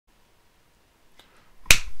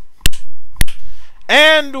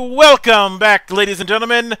And welcome back, ladies and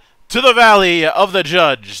gentlemen, to the Valley of the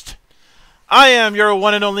Judged. I am your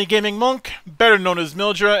one and only gaming monk, better known as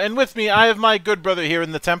Mildra, and with me I have my good brother here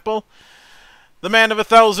in the temple, the man of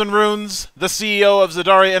 1,000 runes, the CEO of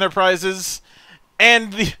Zadari Enterprises,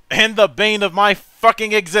 and the bane of my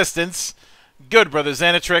fucking existence, good brother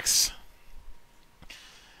Zangetsu.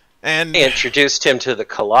 And I introduced him to the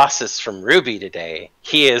Colossus from Ruby today.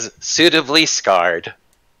 He is suitably scarred.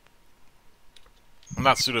 I'm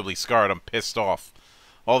not suitably scarred, I'm pissed off.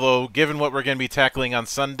 Although, given what we're going to be tackling on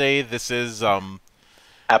Sunday, this is,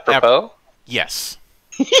 Apropos? Yes.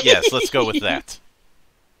 Yes, let's go with that.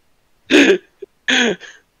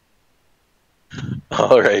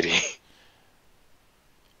 Alrighty.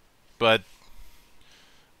 But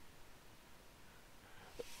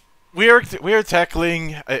we are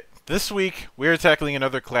tackling this week. We are tackling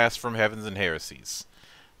another class from Heavens and Heresies.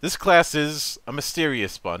 This class is a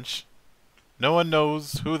mysterious bunch. No one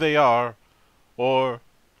knows who they are or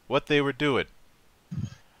what they were doing.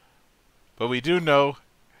 But we do know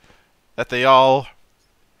that they all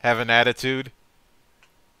have an attitude,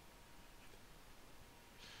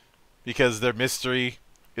 because their mystery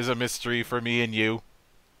is a mystery for me and you.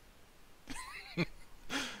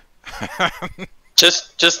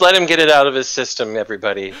 Just let him get it out of his system,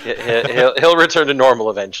 everybody. He'll return to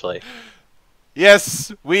normal eventually.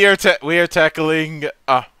 Yes, we are tackling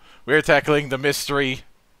the mystery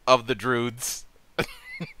of the Druids.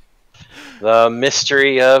 The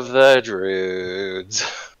mystery of the Druids.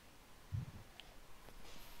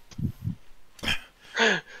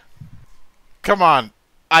 Come on,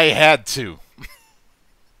 I had to.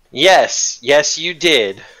 Yes, you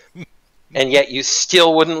did. And yet you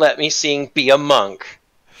still wouldn't let me sing Be a Monk.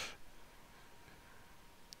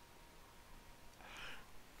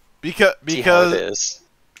 Because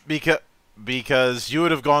you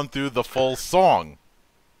would have gone through the full song.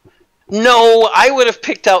 No, I would have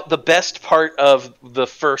picked out the best part of the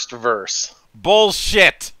first verse.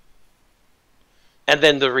 Bullshit. And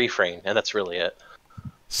then the refrain, and that's really it.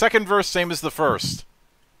 Second verse, same as the first.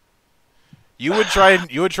 You would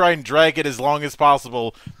try and drag it as long as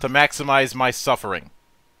possible to maximize my suffering.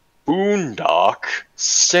 Boondock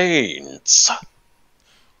Saints.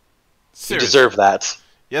 Seriously. You deserve that.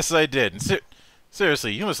 Yes, I did. And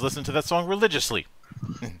seriously, you must listen to that song religiously.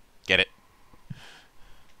 Get it?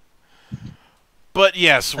 But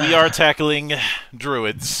yes, we are tackling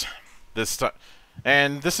Druids this time.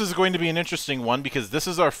 And this is going to be an interesting one because this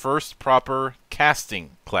is our first proper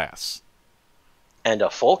casting class. And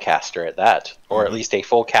a full caster at that, or at least a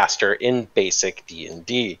full caster in basic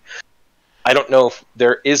D&D. I don't know if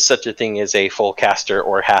there is such a thing as a full caster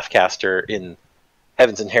or half caster in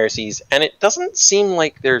Heavens and Heresies, and it doesn't seem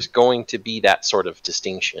like there's going to be that sort of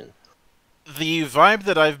distinction. The vibe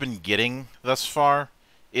that I've been getting thus far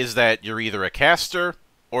is that you're either a caster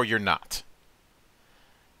or you're not.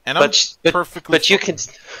 And but you can...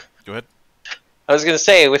 Go ahead. I was going to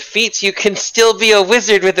say, with feats, you can still be a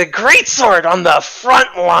wizard with a greatsword on the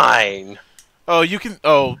front line. Oh, you can.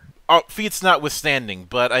 Feats notwithstanding,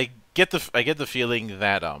 but I get the feeling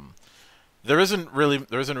that there isn't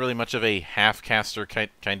really much of a half caster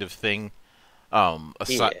kind of thing.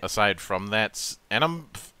 Aside from that, and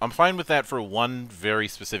I'm fine with that for one very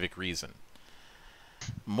specific reason.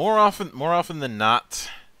 More often than not,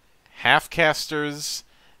 half casters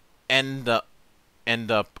end up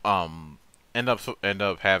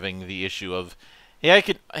having the issue of,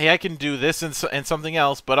 hey, I can do this and something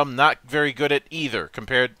else, but I'm not very good at either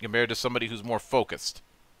compared to somebody who's more focused.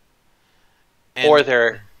 And or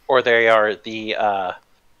they are the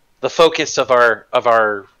focus of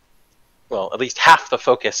our well, at least half the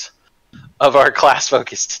focus of our class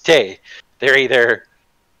focus today. They're either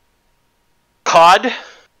COD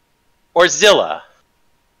or Zilla.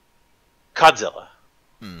 CODzilla.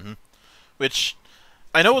 Mm-hmm. Which,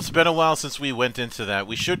 I know it's been a while since we went into that.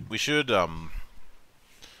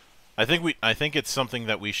 I think it's something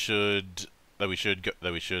that we should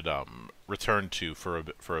return to for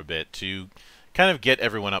a bit to kind of get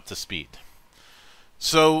everyone up to speed.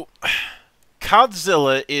 So,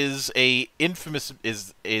 CODzilla is a infamous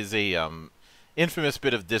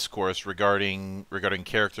bit of discourse regarding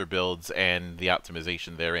character builds and the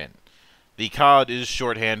optimization therein. The COD is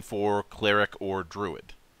shorthand for cleric or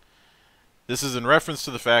druid. This is in reference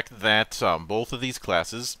to the fact that both of these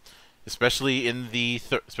classes, especially in the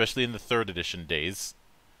 3rd edition days,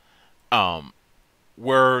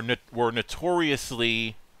 were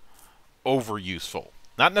notoriously overuseful.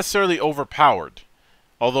 Not necessarily overpowered,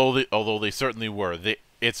 although they certainly were.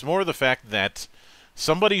 It's more the fact that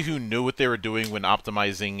somebody who knew what they were doing when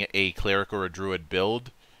optimizing a cleric or a druid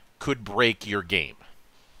build could break your game.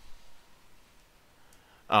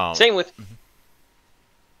 Same with...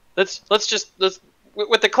 Let's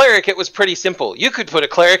with the cleric, it was pretty simple. You could put a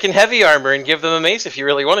cleric in heavy armor and give them a mace if you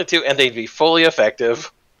really wanted to, and they'd be fully effective.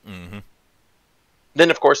 Mm-hmm. Then,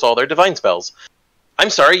 of course, all their divine spells. I'm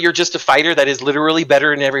sorry, you're just a fighter that is literally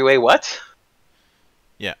better in every way. What?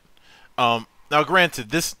 Yeah. Now, granted,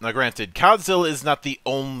 Godzilla is not the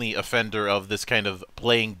only offender of this kind of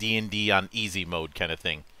playing D&D on easy mode kind of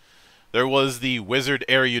thing. There was the Wizard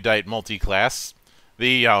Erudite multi-class,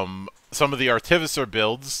 the some of the Artificer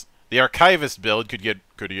builds. The Archivist build could get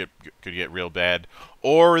real bad,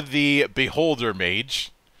 or the Beholder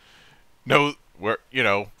Mage, knows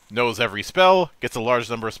every spell, gets a large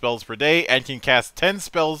number of spells per day, and can cast 10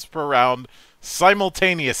 spells per round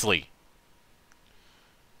simultaneously.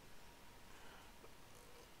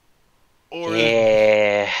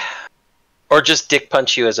 Yeah. Or just dick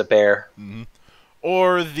punch you as a bear. Mm-hmm.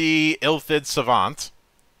 Or the Illithid Savant.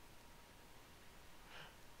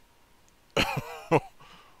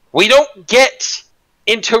 We don't get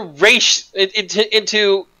into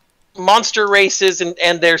into monster races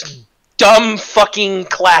and their dumb fucking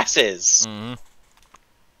classes. Mm-hmm.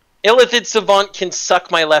 Illithid Savant can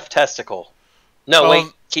suck my left testicle. No, wait,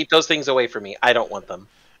 keep those things away from me. I don't want them.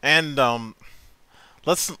 And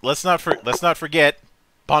let's not forget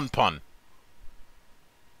Pun.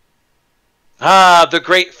 Ah, the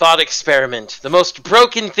great thought experiment. The most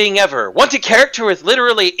broken thing ever. Want a character with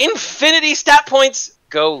literally infinity stat points?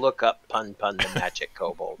 Go look up Pun, the magic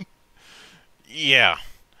kobold. Yeah.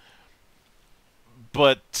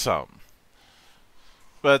 But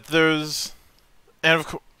there's, and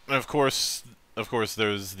of course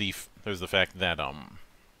there's the fact that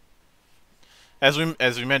as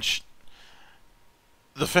we mentioned,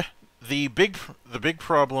 the big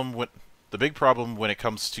problem when it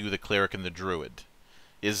comes to the cleric and the druid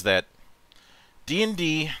is that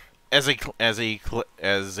D&D as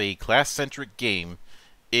a class-centric game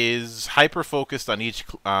is hyper-focused on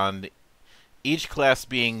each class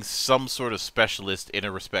being some sort of specialist in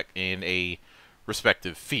a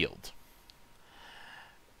respective field.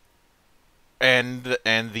 And the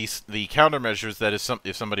countermeasures that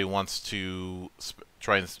if somebody wants to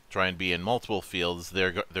try and be in multiple fields,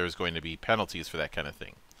 there's going to be penalties for that kind of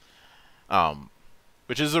thing.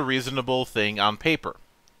 Which is a reasonable thing on paper.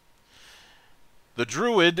 The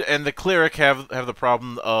druid and the cleric have the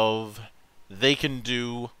problem of they can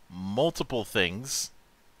do multiple things,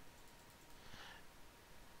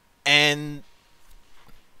 and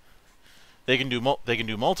they can do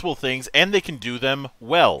multiple things, and they can do them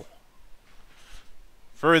well.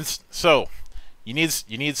 For instance, so you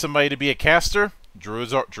need somebody to be a caster.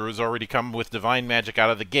 Druids already come with divine magic out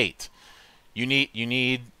of the gate. You need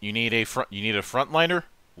a frontliner.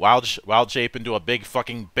 Wild shape into a big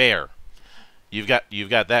fucking bear. You've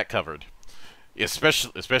got that covered.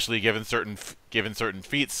 Especially given certain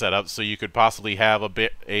feats set up, so you could possibly have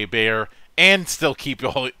a bear and still keep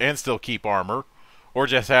armor, or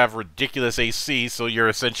just have ridiculous AC, so you're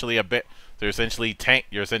essentially a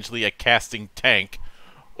casting tank,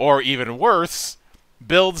 or even worse,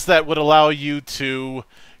 builds that would allow you to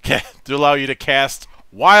cast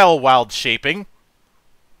while wild shaping.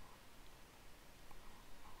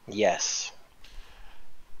 Yes.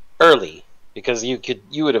 Early, because you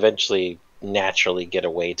would eventually naturally get a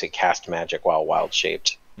way to cast magic while wild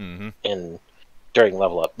shaped. Mm-hmm. And during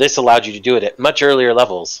level up. This allowed you to do it at much earlier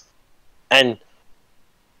levels. And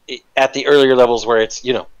at the earlier levels where it's,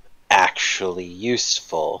 actually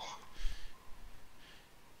useful.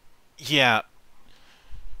 Yeah.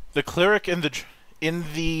 The cleric and in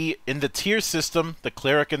the tier system, the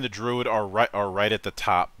cleric and the druid are right at the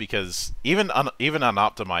top, because even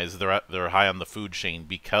unoptimized, they're high on the food chain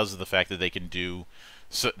because of the fact that they can do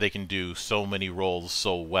so many roles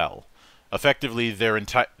so well. Effectively,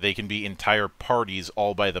 they can be entire parties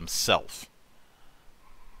all by themselves.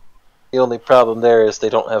 The only problem there is they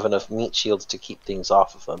don't have enough meat shields to keep things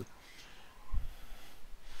off of them.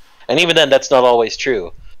 And even then, that's not always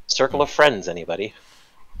true. Circle of friends, anybody?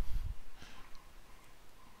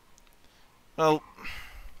 Well,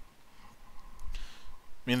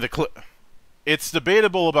 I mean, it's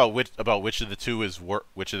debatable about which of the two is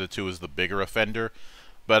the bigger offender,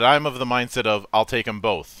 but I'm of the mindset of I'll take them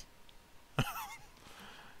both.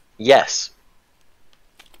 Yes.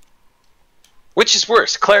 Which is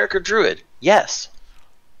worse, cleric or druid? Yes.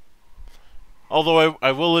 Although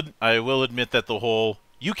I will admit that the whole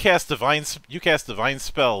you cast divine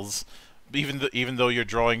spells, even though you're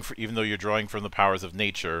drawing from the powers of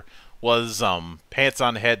nature, was pants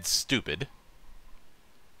on head stupid.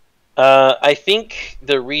 I think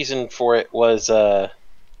the reason for it was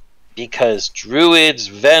Because druids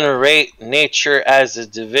venerate nature as a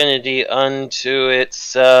divinity unto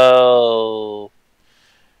itself.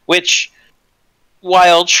 Which,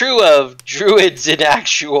 while true of druids in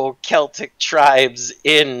actual Celtic tribes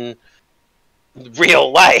in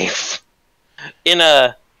real life, in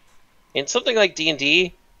something like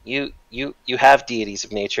D&D, you have deities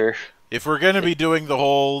of nature. If we're going to be doing the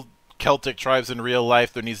whole Celtic tribes in real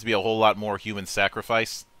life, there needs to be a whole lot more human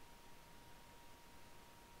sacrifice.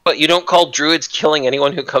 But you don't call druids killing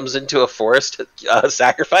anyone who comes into a forest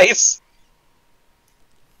sacrifice?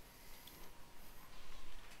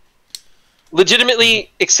 Legitimately,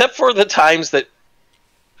 except for the times that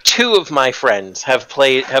 2 of my friends have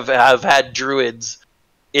had druids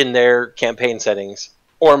in their campaign settings,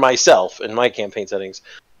 or myself in my campaign settings,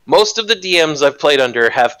 most of the DMs I've played under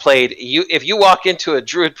have played, if you walk into a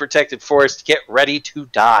druid-protected forest, get ready to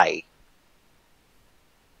die.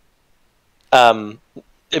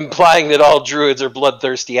 Implying that all druids are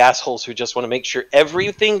bloodthirsty assholes who just want to make sure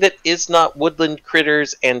everything that is not woodland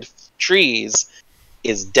critters and trees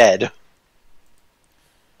is dead.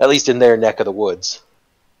 At least in their neck of the woods.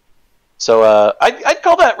 So I'd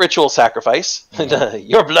call that ritual sacrifice.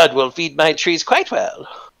 Your blood will feed my trees quite well.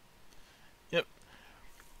 Yep.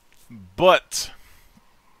 But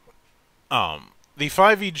the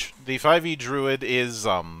 5e druid is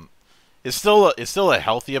still a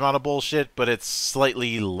healthy amount of bullshit, but it's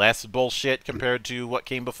slightly less bullshit compared to what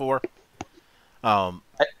came before. I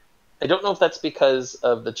don't know if that's because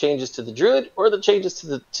of the changes to the druid or the changes to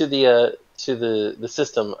the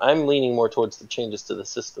system. I'm leaning more towards the changes to the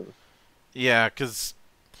system. Yeah, because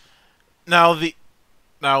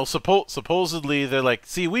supposedly they're like,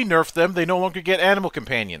 see, we nerfed them. They no longer get animal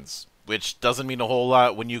companions, which doesn't mean a whole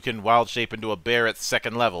lot when you can wild shape into a bear at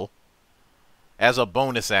 2nd level as a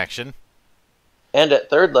bonus action. And at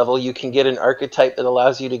 3rd level, you can get an archetype that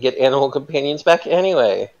allows you to get animal companions back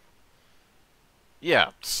anyway.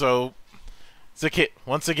 Yeah, so it's a kit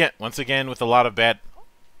once again with a lot of bad.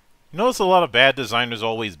 You notice a lot of bad designers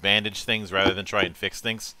always bandage things rather than try and fix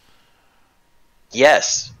things.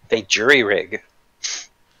 Yes, they jury rig.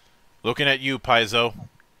 Looking at you, Paizo.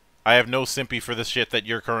 I have no sympathy for the shit that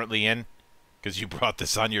you're currently in, because you brought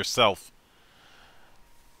this on yourself.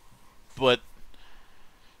 But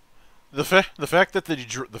the fact that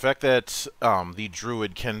the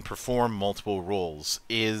druid can perform multiple roles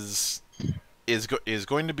is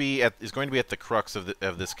going to be at the crux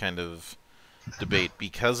of this kind of debate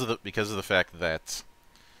because of the fact that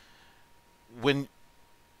when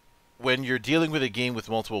you're dealing with a game with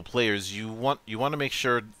multiple players, you want to make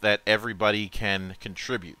sure that everybody can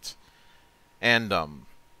contribute, and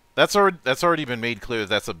that's already been made clear.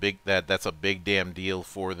 That's a big damn deal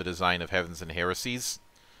for the design of Heavens and Heresies,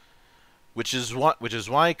 which is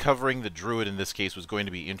why covering the druid in this case was going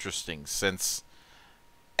to be interesting, since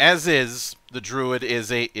the druid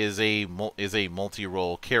is a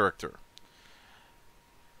multi-role character,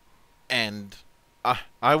 and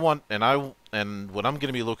what I'm going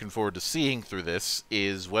to be looking forward to seeing through this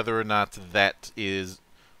is whether or not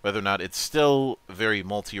it's still very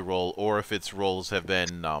multi-role, or if its roles have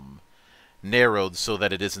been narrowed so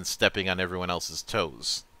that it isn't stepping on everyone else's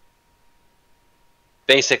toes.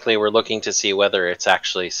 Basically, we're looking to see whether it's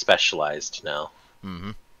actually specialized now.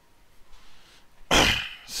 Mm-hmm.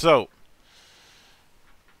 So,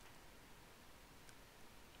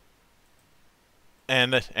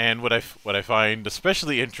 and what I find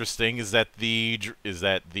especially interesting is that the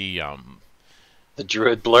druid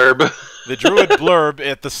blurb. The druid blurb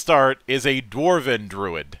at the start is a dwarven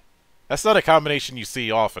druid. That's not a combination you see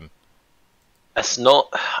often. It's not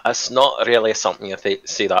really something you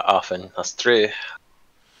see that often. That's true.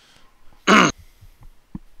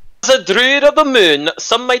 As a druid of the moon,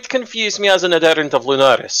 some might confuse me as an adherent of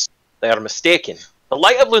Lunaris. They are mistaken. The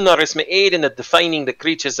light of Lunaris may aid in defining the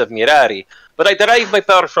creatures of Mirari, but I derive my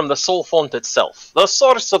power from the soul font itself, the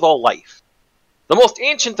source of all life, the most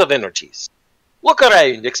ancient of energies. Look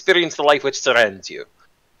around, experience the life which surrounds you.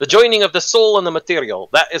 The joining of the soul and the material,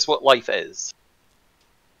 that is what life is.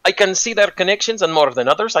 I can see their connections, and more than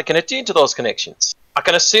others, I can attune to those connections. I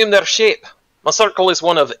can assume their shape. My circle is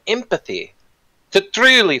one of empathy. To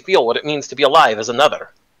truly feel what it means to be alive as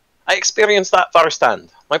another. I experienced that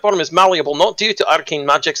firsthand. My form is malleable not due to arcane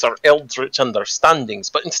magics or eldritch understandings,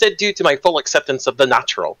 but instead due to my full acceptance of the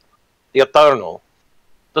natural, the eternal.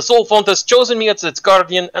 The soul font has chosen me as its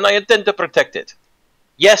guardian, and I intend to protect it.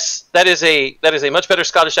 Yes, that is a much better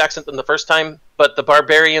Scottish accent than the first time, but the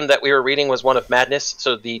barbarian that we were reading was one of madness,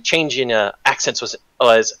 so the change in accents was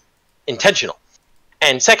intentional.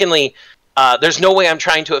 And secondly, There's no way I'm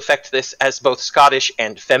trying to affect this as both Scottish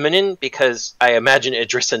and feminine, because I imagine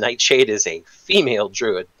Idrissa Nightshade is a female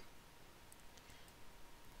druid.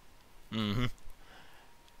 Mm-hmm.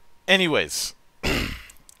 Anyways,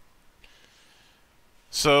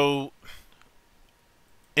 so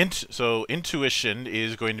intuition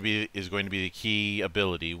is going to be the key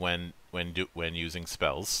ability when using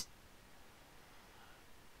spells,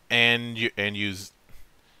 and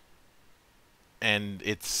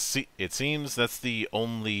it seems that's the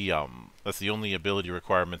only ability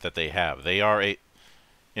requirement that they have. They are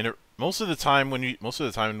most of the time when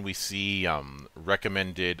we see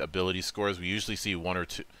recommended ability scores, we usually see one or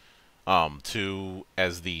two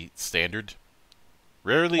as the standard.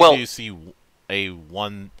 Rarely do you see a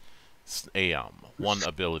one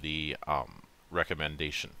ability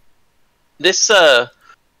recommendation. This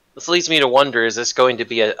leads me to wonder: is this going to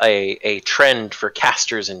be a trend for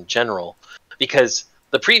casters in general? Because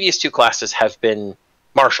the previous two classes have been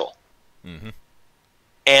martial,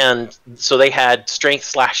 and so they had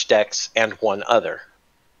strength / dex and one other.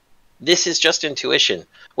 This is just intuition,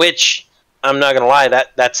 which I'm not gonna lie,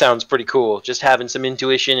 that sounds pretty cool. Just having some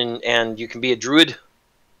intuition, and you can be a druid.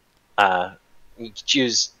 You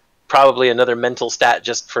choose probably another mental stat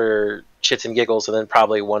just for shits and giggles, and then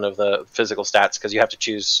probably one of the physical stats, because you have to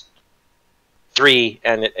choose 3,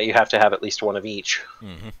 and you have to have at least one of each.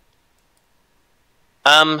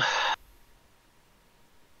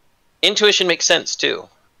 Intuition makes sense too.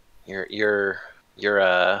 You're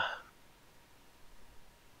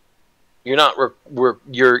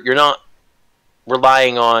not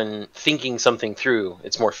relying on thinking something through.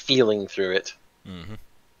 It's more feeling through it.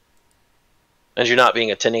 And you're not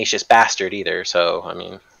being a tenacious bastard either, so, I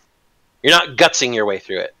mean, you're not gutsing your way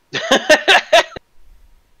through it.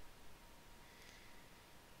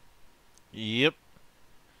 Yep.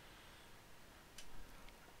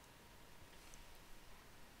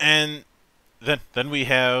 And then we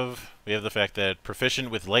have the fact that proficient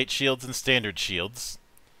with light shields and standard shields.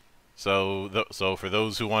 So for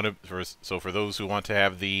those who want to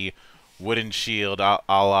have the wooden shield a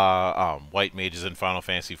la white mages in Final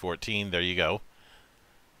Fantasy XIV, there you go.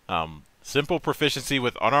 Simple proficiency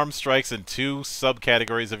with unarmed strikes and 2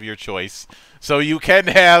 subcategories of your choice. So you can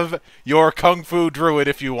have your Kung Fu Druid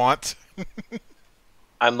if you want.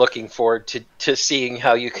 I'm looking forward to seeing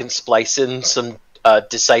how you can splice in some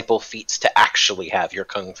disciple feats to actually have your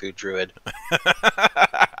Kung Fu Druid.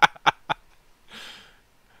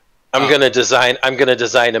 I'm gonna design a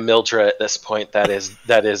Mildra at this point that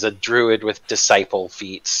is a druid with disciple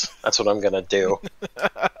feats. That's what I'm gonna do.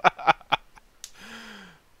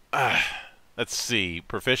 Let's see.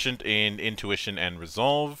 Proficient in intuition and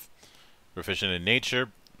resolve. Proficient in nature,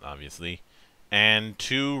 obviously, and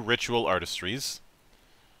 2 ritual artistries.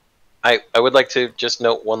 I would like to just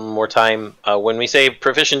note one more time, when we say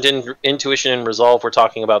proficient in intuition and resolve, we're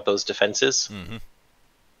talking about those defenses.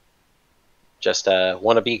 Just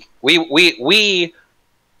want to be we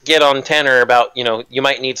get on Tanner about, you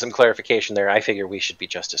might need some clarification there. I figure we should be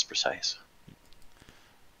just as precise.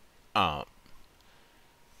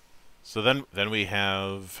 So then we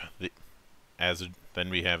have the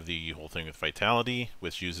whole thing with vitality,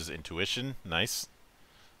 which uses intuition. Nice.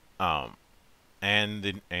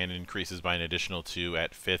 And increases by an additional 2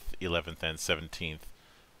 at 5th, 11th, and 17th.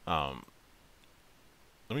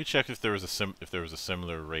 Let me check if there was a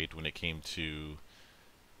similar rate when it came to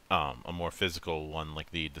a more physical one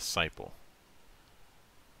like the disciple.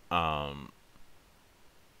 No,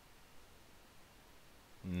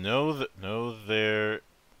 there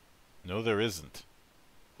isn't.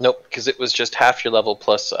 Nope, because it was just half your level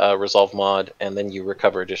plus resolve mod, and then you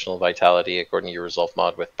recover additional vitality according to your resolve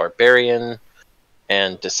mod with barbarian,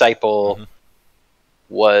 and disciple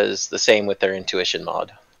was the same with their intuition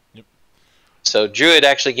mod. Yep. So druid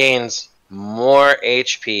actually gains more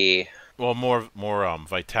HP. Well, more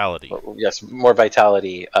vitality. Yes, more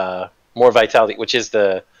vitality. Which is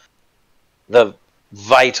the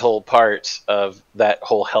vital part of that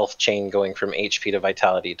whole health chain, going from HP to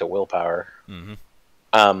vitality to willpower.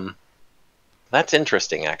 That's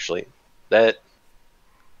interesting, actually. That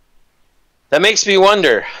makes me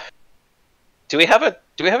wonder. Do we have a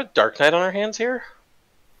Dark Knight on our hands here?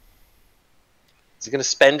 Is he going to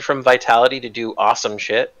spend from vitality to do awesome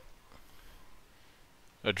shit?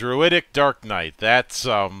 A druidic Dark Knight. That's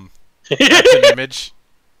an image.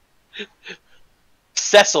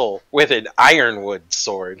 Cecil with an ironwood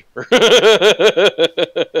sword.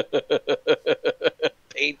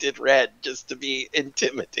 Painted red just to be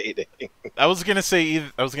intimidating. I was gonna say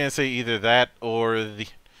either that or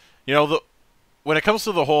when it comes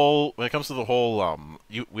to the whole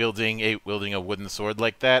you wielding a wooden sword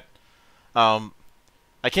like that, Um,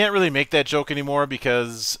 I can't really make that joke anymore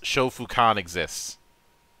because Shofukan exists.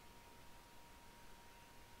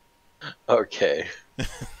 Okay.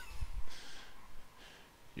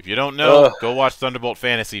 If you don't know, go watch Thunderbolt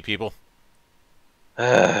Fantasy, people.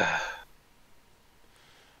 And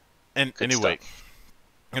anyway,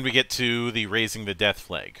 and we get to the raising the death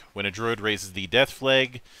flag. When a druid raises the death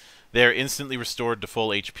flag, they are instantly restored to full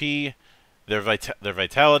HP. Their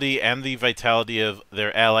vitality and the vitality of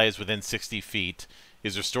their allies within 60 feet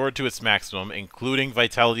is restored to its maximum, including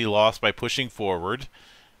vitality loss by pushing forward.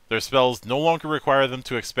 Their spells no longer require them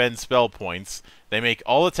to expend spell points. They make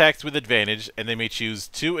all attacks with advantage, and they may choose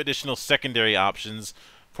 2 additional secondary options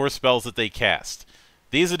for spells that they cast.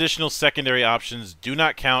 These additional secondary options do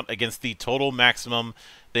not count against the total maximum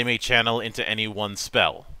they may channel into any one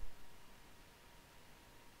spell.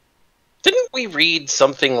 Didn't we read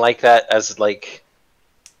something like that as, like,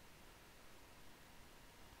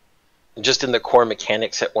 just in the core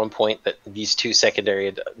mechanics at one point, that these 2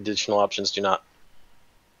 secondary additional options do not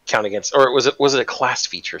count against, or was it a class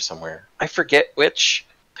feature somewhere? I forget which.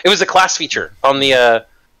 It was a class feature on the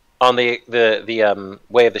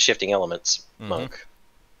Way of the Shifting Elements monk.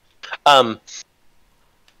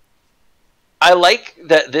 I like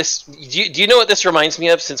that this... Do you know what this reminds me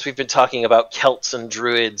of, since we've been talking about Celts and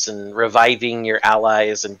Druids and reviving your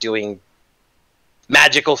allies and doing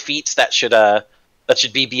magical feats that should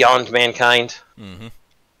be beyond mankind? Mm-hmm.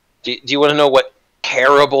 Do you want to know what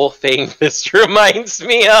terrible thing this reminds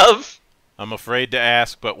me of? I'm afraid to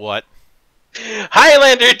ask, but what?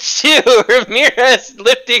 Highlander 2! Ramirez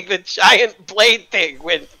lifting the giant blade thing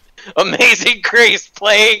with Amazing Grace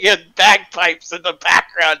playing in bagpipes in the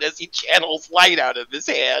background as he channels light out of his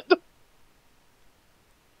hand.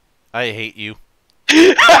 I hate you.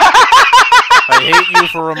 I hate you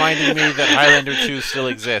for reminding me that Highlander 2 still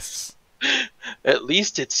exists. At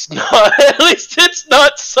least it's not. At least it's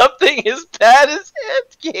not something as bad as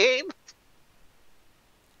Endgame.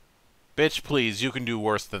 Bitch, please, you can do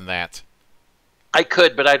worse than that. I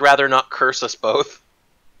could, but I'd rather not curse us both.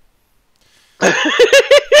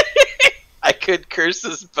 I could curse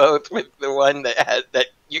us both with the one that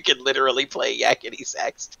you can literally play yakety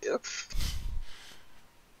sax to.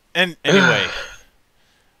 And anyway,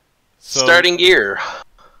 so starting gear.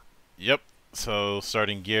 Yep. So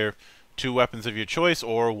starting gear: 2 weapons of your choice,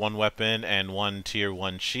 or 1 weapon and 1 tier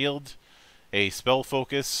 1 shield, a spell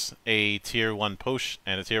focus, a tier 1 potion,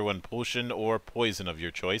 and a tier 1 potion or poison of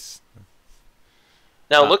your choice.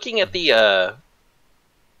 Now, looking at the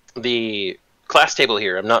class table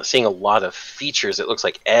here, I'm not seeing a lot of features. It looks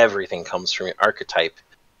like everything comes from your archetype,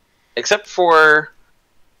 except for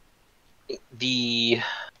the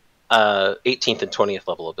 18th and 20th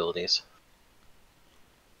level abilities.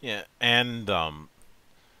 Yeah, and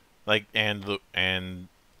I'd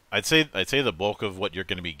say the bulk of what you're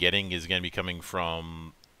going to be getting is going to be coming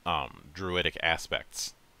from druidic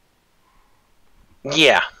aspects.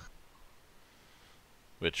 Yeah.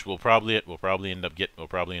 Which we'll probably end up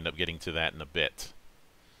getting to that in a bit.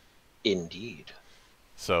 Indeed.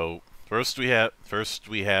 So first we have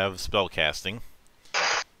spellcasting.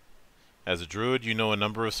 As a druid, you know a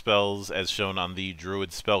number of spells as shown on the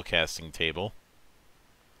druid spellcasting table.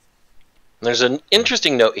 There's an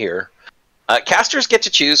interesting note here. Casters get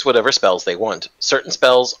to choose whatever spells they want. Certain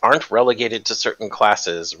spells aren't relegated to certain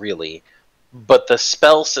classes, really, but the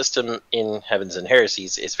spell system in Heavens and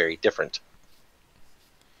Heresies is very different.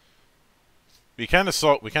 We kind of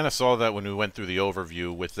saw that when we went through the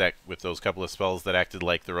overview with those couple of spells that acted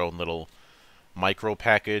like their own little micro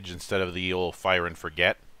package instead of the old fire and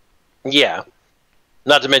forget. Yeah.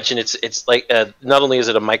 Not to mention it's like not only is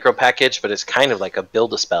it a micro package, but it's kind of like a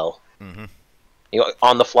build a spell. Mm-hmm. You know,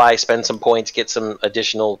 on the fly, spend some points, get some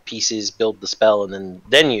additional pieces, build the spell, and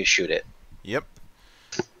then you shoot it. Yep.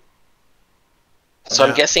 So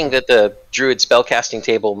I'm guessing that the druid spellcasting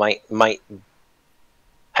table might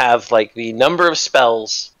have like the number of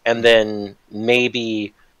spells and then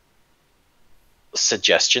maybe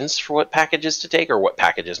suggestions for what packages to take or what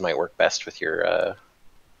packages might work best with your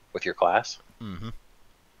class. Mm-hmm.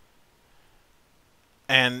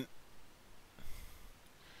 And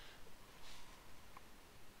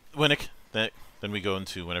then we go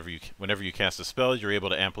into whenever you cast a spell, you're able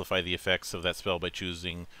to amplify the effects of that spell by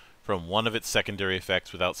choosing from one of its secondary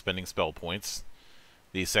effects without spending spell points.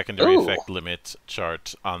 The secondary effect limit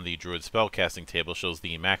chart on the Druid spellcasting table shows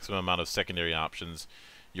the maximum amount of secondary options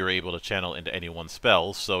you're able to channel into any one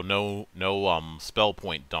spell, so no spell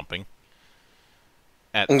point dumping.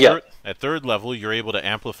 At third level, you're able to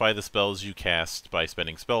amplify the spells you cast by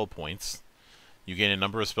spending spell points. You gain a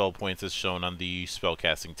number of spell points as shown on the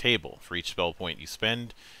spellcasting table. For each spell point you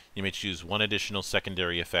spend, you may choose one additional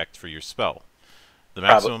secondary effect for your spell. The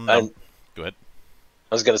Probably. maximum... Go ahead.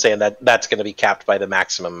 I was going to say, and that's going to be capped by the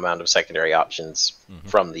maximum amount of secondary options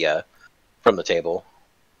from the table.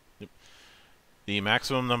 Yep. The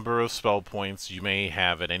maximum number of spell points you may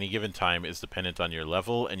have at any given time is dependent on your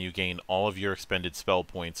level, and you gain all of your expended spell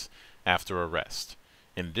points after a rest.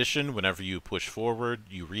 In addition, whenever you push forward,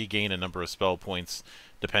 you regain a number of spell points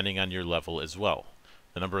depending on your level as well.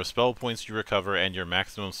 The number of spell points you recover and your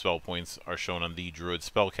maximum spell points are shown on the Druid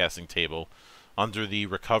spellcasting table under the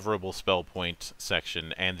recoverable spell point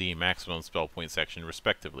section and the maximum spell point section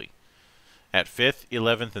respectively. At 5th,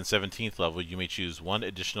 11th, and 17th level, you may choose one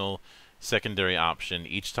additional secondary option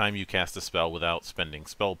each time you cast a spell without spending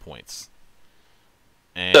spell points.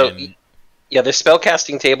 And so, yeah, the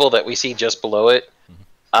spellcasting table that we see just below it,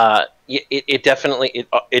 it definitely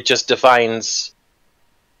it just defines,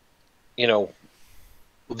 you know,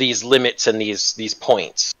 these limits and these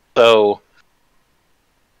points. So,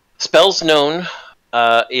 spells known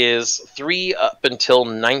is 3 up until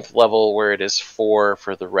 9th level, where it is 4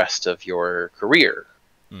 for the rest of your career.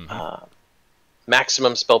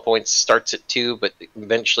 Maximum spell points starts at 2, but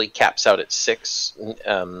eventually caps out at 6,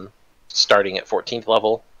 starting at 14th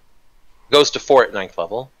level. Goes to 4 at 9th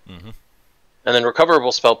level. And then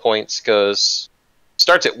recoverable spell points starts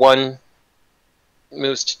at 1,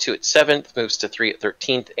 moves to 2 at 7th, moves to 3 at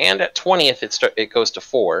 13th, and at 20th it goes to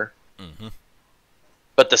 4.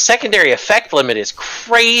 But the secondary effect limit is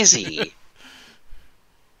crazy.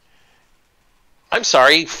 I'm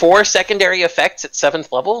sorry, 4 secondary effects at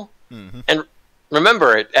 7th level? And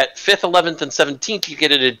remember, at 5th, 11th, and 17th, you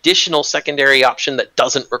get an additional secondary option that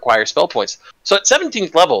doesn't require spell points. So at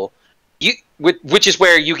 17th level, which is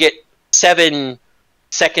where you get 7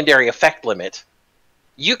 secondary effect limit,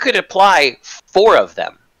 you could apply 4 of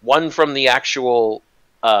them. 1 from the actual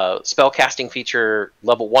spellcasting feature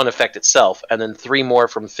level 1 effect itself, and then 3 more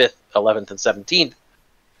from 5th, 11th, and 17th,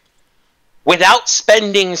 without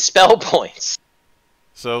spending spell points.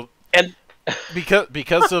 So, and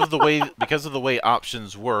because of the way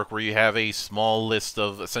options work, where you have a small list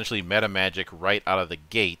of essentially meta magic right out of the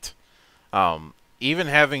gate, even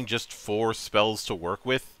having just 4 spells to work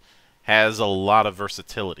with has a lot of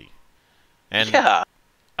versatility. And yeah,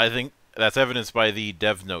 I think that's evidenced by the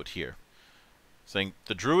dev note here, saying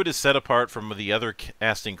the Druid is set apart from the other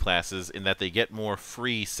casting classes in that they get more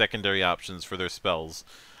free secondary options for their spells,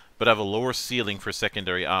 but have a lower ceiling for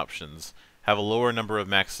secondary options, have a lower number of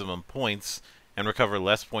maximum points, and recover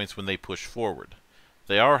less points when they push forward.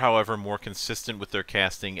 They are, however, more consistent with their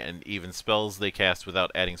casting, and even spells they cast without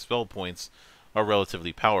adding spell points are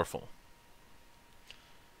relatively powerful.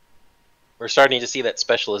 We're starting to see that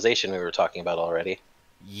specialization we were talking about already.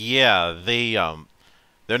 Yeah, they're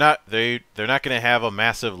not going to have a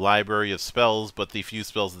massive library of spells, but the few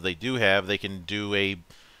spells that they do have, they can do a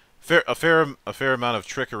fair amount of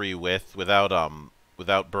trickery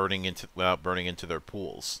without burning into their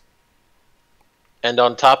pools. And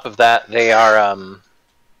on top of that, they are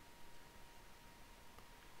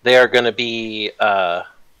going to be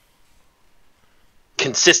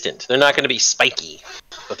consistent. They're not going to be spiky,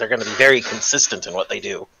 but they're going to be very consistent in what they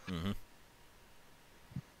do.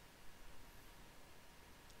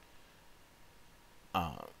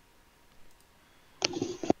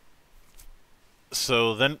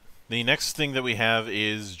 So then, the next thing that we have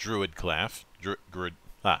is Druid Craft.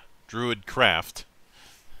 Druid Craft.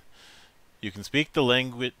 You can speak the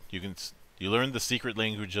language. You learn the secret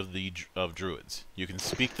language of Druids. You can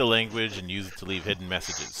speak the language and use it to leave hidden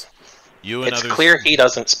messages. It's clear he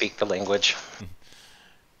doesn't speak the language.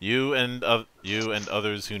 You and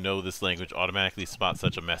others who know this language automatically spot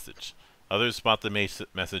such a message. Others spot the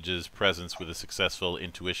message's presence with a successful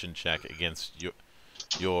intuition check against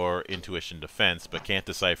your intuition defense, but can't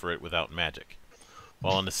decipher it without magic.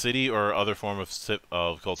 While in a city or other form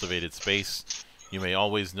of cultivated space, you may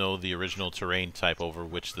always know the original terrain type over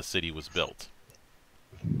which the city was built.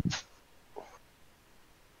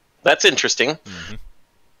 That's interesting.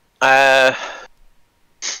 I'm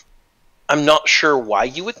not sure why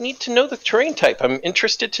you would need to know the terrain type. I'm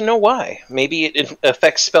interested to know why. Maybe it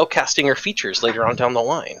affects spellcasting or features later on down the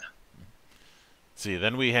line. See,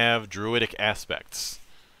 then we have Druidic Aspects.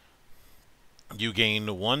 You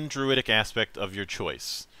gain 1 Druidic aspect of your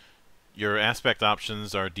choice. Your aspect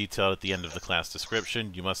options are detailed at the end of the class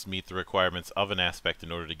description. You must meet the requirements of an aspect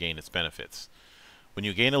in order to gain its benefits. When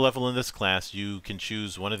you gain a level in this class, you can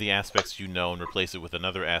choose one of the aspects you know and replace it with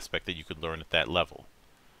another aspect that you could learn at that level.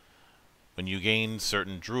 When you gain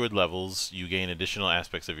certain Druid levels, you gain additional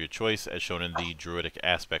aspects of your choice, as shown in the Druidic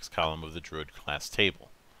Aspects column of the Druid class table.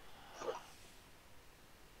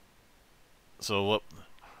 So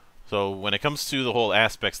So when it comes to the whole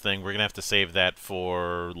aspects thing, we're gonna have to save that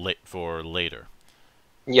for later.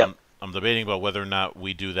 Yep. I'm debating about whether or not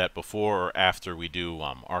we do that before or after we do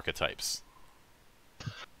archetypes.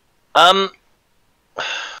 If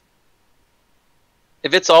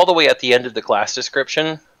it's all the way at the end of the class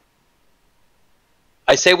description,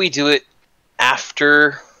 I say we do it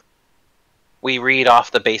after we read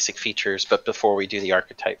off the basic features, but before we do the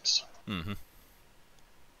archetypes. Mm-hmm.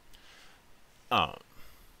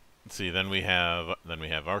 Let's see. Then we have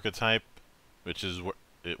archetype, which is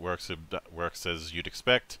it works as you'd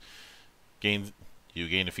expect. You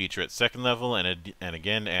gain a feature at 2nd level and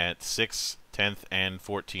again at 6th, 10th, and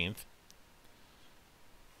 14th.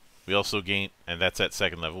 We also gain, and that's at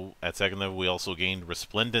 2nd level. At 2nd level, we also gained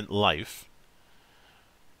Resplendent Life,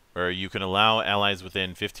 where you can allow allies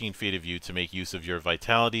within 15 feet of you to make use of your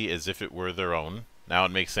vitality as if it were their own. Now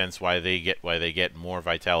it makes sense why they get more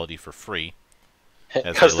vitality for free.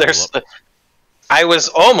 Because I was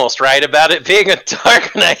almost right about it being a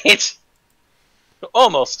Dark Knight.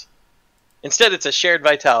 Almost. Instead, it's a shared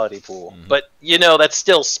vitality pool. Mm-hmm. But that's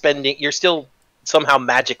still spending. You're still somehow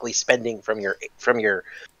magically spending from your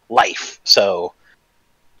life. So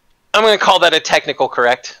I'm going to call that a technical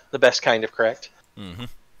correct, the best kind of correct. Mm-hmm.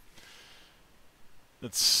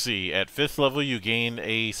 Let's see. At 5th level, you gain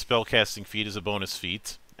a spellcasting feat as a bonus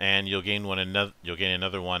feat, and you'll gain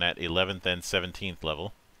another one at 11th and 17th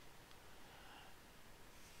level.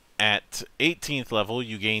 At 18th level,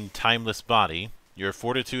 you gain Timeless Body. Your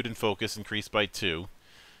fortitude and focus increase by 2.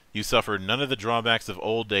 You suffer none of the drawbacks of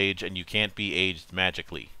old age, and you can't be aged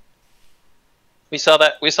magically. We saw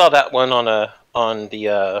that one on the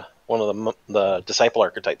one of the disciple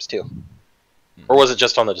archetypes too, or was it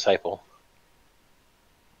just on the disciple?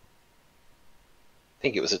 I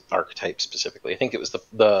think it was an archetype specifically. I think it was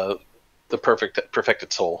the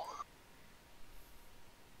perfected soul.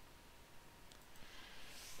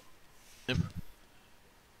 Yep.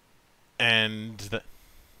 And the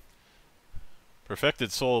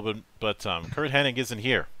perfected soul, but Kurt Hennig isn't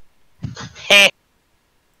here.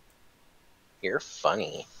 You're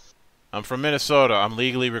funny. I'm from Minnesota. I'm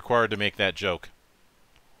legally required to make that joke.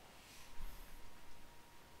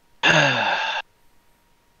 But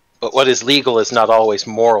what is legal is not always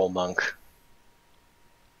moral, monk.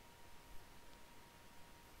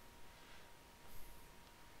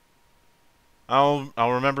 I'll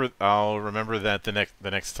remember that the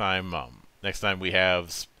next time we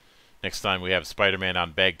have Spider-Man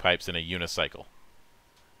on bagpipes in a unicycle.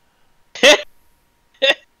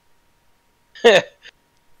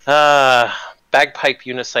 Bagpipe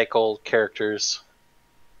unicycle characters.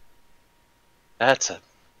 That's a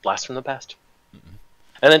blast from the past. Mm-mm.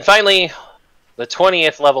 And then finally, the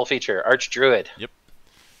 20th level feature, Archdruid. Yep.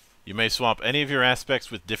 You may swap any of your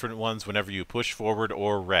aspects with different ones whenever you push forward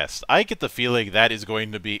or rest. I get the feeling that's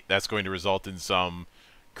going to result in some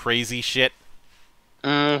crazy shit.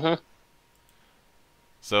 Mm-hmm.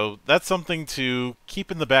 So that's something to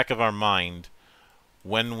keep in the back of our mind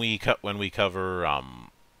when we cover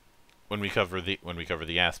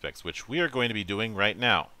the aspects, which we are going to be doing right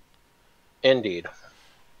now. Indeed.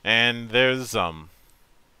 And there's a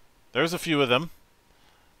few of them.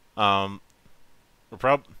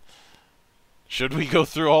 Should we go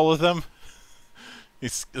through all of them?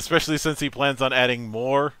 Especially since he plans on adding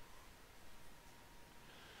more.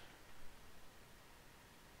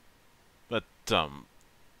 But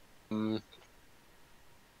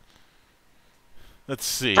let's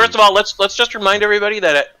see. First of all, let's just remind everybody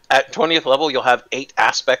that at 20th level you'll have 8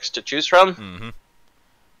 aspects to choose from. Mm-hmm.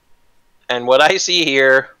 And what I see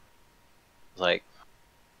here is like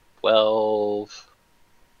 12.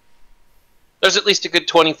 There's at least a good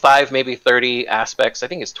 25, maybe 30 aspects. I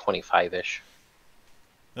think it's 25-ish.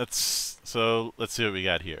 So let's see what we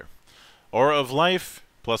got here. Aura of Life,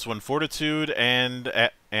 +1 Fortitude, and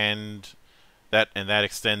that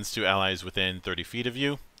extends to allies within 30 feet of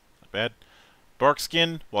you. Not bad.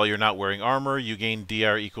 Barkskin, while you're not wearing armor, you gain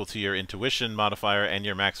DR equal to your Intuition modifier, and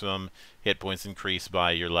your maximum hit points increase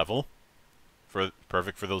by your level.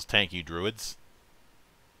 Perfect for those tanky druids.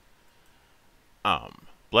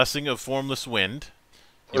 Blessing of Formless Wind.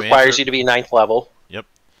 Requires you to be 9th level. Yep.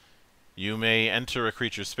 You may enter a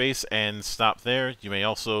creature's space and stop there. You may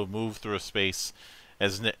also move through a space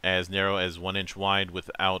as narrow as 1 inch wide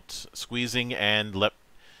without squeezing, and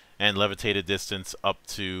levitated distance up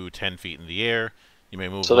to 10 feet in the air. You may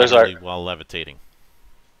move laterally while levitating.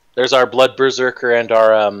 There's our Blood Berserker and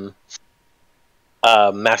our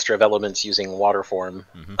Master of Elements using water form.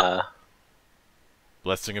 Mm-hmm.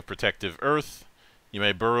 Blessing of Protective Earth. You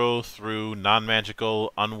may burrow through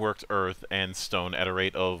non-magical, unworked earth and stone at a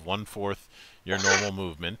rate of 1/4 your normal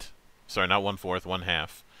movement. Sorry, not 1/4,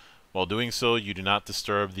 1/2. While doing so, you do not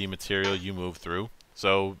disturb the material you move through.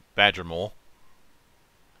 So, Badger Mole.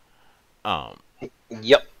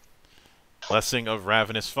 Yep. Blessing of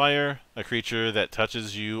Ravenous Fire. A creature that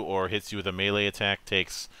touches you or hits you with a melee attack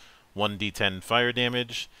takes 1d10 fire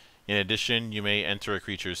damage. In addition, you may enter a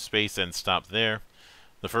creature's space and stop there.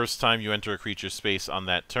 The first time you enter a creature's space on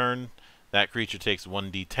that turn, that creature takes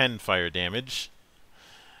 1d10 fire damage.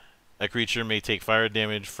 A creature may take fire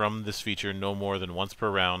damage from this feature no more than once per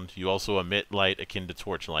round. You also emit light akin to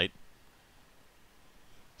torchlight.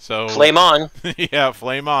 So Flame on. yeah,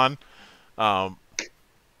 flame on.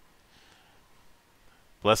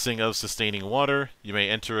 Blessing of Sustaining Water. You may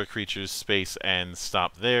enter a creature's space and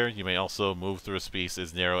stop there. You may also move through a space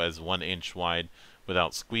as narrow as 1 inch wide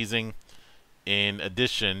without squeezing. In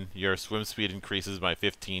addition, your swim speed increases by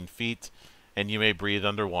 15 feet, and you may breathe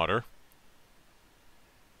underwater.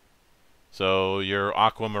 So, you're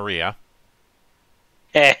Aqua Maria.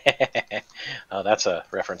 Oh, that's a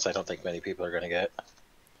reference I don't think many people are going to get.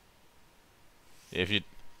 If you...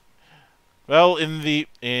 Well, in the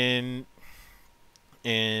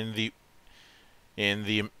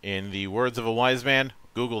words of a wise man,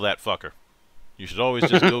 Google that fucker. You should always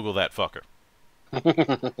just Google that fucker.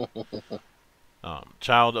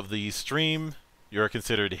 Child of the stream, you are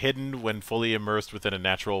considered hidden when fully immersed within a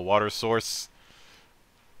natural water source.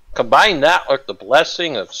 Combine that with the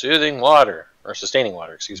blessing of soothing water, or sustaining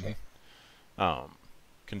water, excuse me.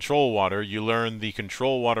 Control water, you learn the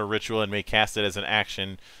control water ritual and may cast it as an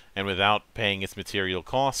action and without paying its material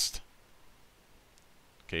cost.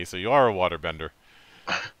 Okay, so you are a waterbender.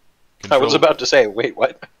 I was about to say, wait,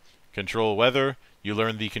 what? Control weather, you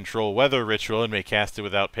learn the control weather ritual and may cast it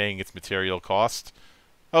without paying its material cost.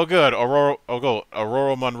 Oh good,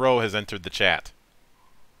 Aurora Monroe has entered the chat.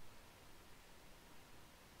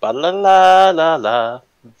 Ba-la-la-la-la,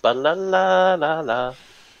 ba-la-la-la-la.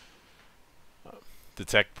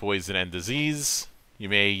 Detect poison and disease. You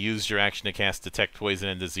may use your action to cast Detect Poison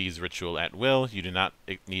and Disease ritual at will. You do not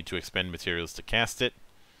need to expend materials to cast it.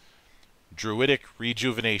 Druidic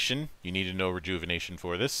Rejuvenation. You need to know Rejuvenation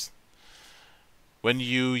for this. When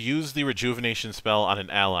you use the Rejuvenation spell on an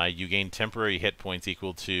ally, you gain temporary hit points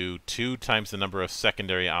equal to 2 times the number of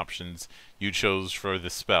secondary options you chose for the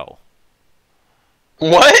spell.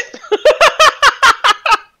 What?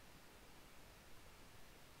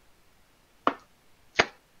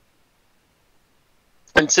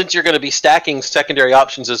 And since you're going to be stacking secondary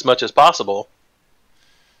options as much as possible,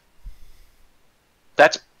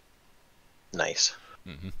 that's nice.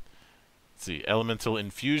 Mm-hmm. Let's see, Elemental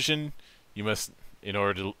Infusion. You must, in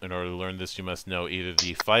order to learn this, you must know either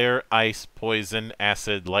the Fire, Ice, Poison,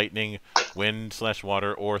 Acid, Lightning,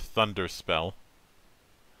 Wind/Water, or Thunder spell.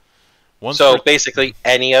 Basically,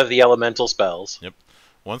 any of the elemental spells. Yep.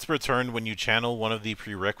 Once per turn, when you channel one of the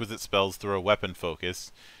prerequisite spells through a weapon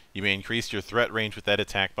focus, you may increase your threat range with that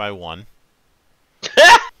attack by 1.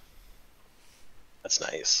 That's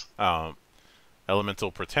nice.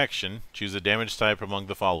 Elemental Protection. Choose a damage type among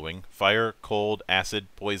the following: Fire, Cold, Acid,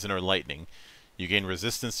 Poison, or Lightning. You gain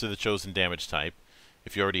resistance to the chosen damage type.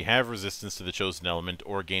 If you already have resistance to the chosen element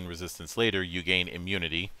or gain resistance later, you gain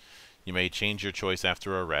immunity. You may change your choice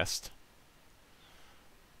after a rest.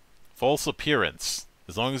 False Appearance.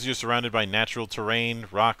 As long as you're surrounded by natural terrain,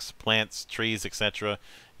 rocks, plants, trees, etc.,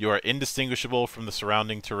 you are indistinguishable from the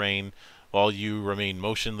surrounding terrain while you remain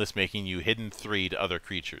motionless, making you hidden 3 to other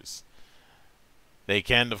creatures. They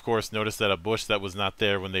can, of course, notice that a bush that was not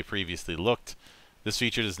there when they previously looked. This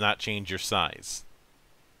feature does not change your size.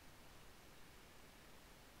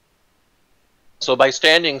 So by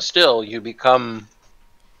standing still, you become...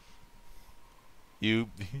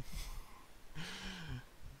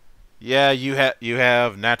 Yeah, you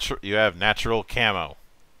have natural camo.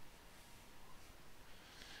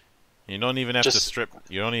 You don't even have to strip.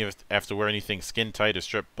 You don't even have to wear anything skin tight or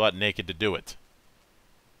strip butt naked to do it.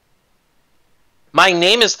 My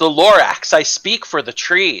name is the Lorax. I speak for the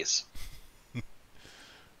trees. Let's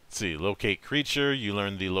see. Locate creature. You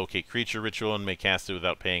learn the locate creature ritual and may cast it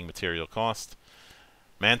without paying material cost.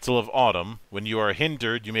 Mantle of Autumn. When you are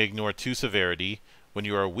hindered, you may ignore 2 severity. When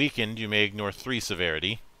you are weakened, you may ignore 3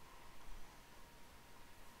 severity.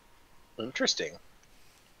 Interesting.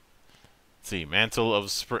 Let's see. Mantle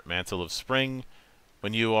of Spring.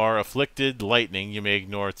 When you are afflicted lightning, you may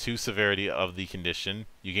ignore 2 severity of the condition.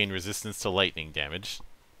 You gain resistance to lightning damage.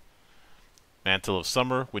 Mantle of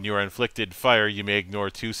Summer. When you are inflicted fire, you may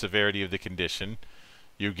ignore 2 severity of the condition.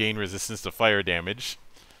 You gain resistance to fire damage.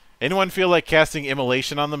 Anyone feel like casting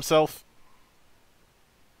Immolation on themselves?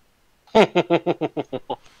 Let's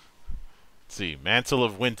see. Mantle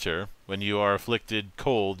of Winter. When you are afflicted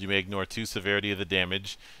cold, you may ignore 2 severity of the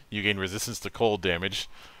damage. You gain resistance to cold damage.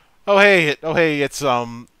 Oh hey,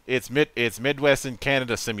 it's Midwest and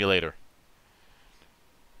Canada simulator.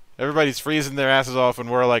 Everybody's freezing their asses off,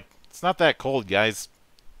 and we're like, it's not that cold, guys.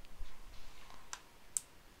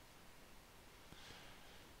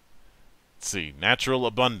 Let's see, natural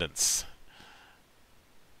abundance.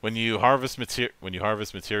 When you harvest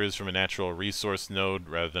materials from a natural resource node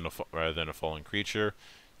rather than a fallen creature,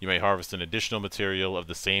 you may harvest an additional material of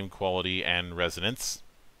the same quality and resonance.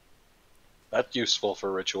 That's useful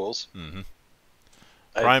for rituals. Mm-hmm.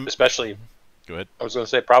 Especially. Go ahead. I was going to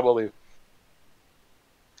say probably,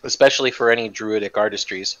 especially for any druidic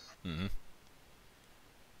artistries. Mm-hmm.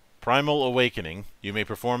 Primal Awakening. You may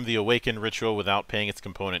perform the Awaken ritual without paying its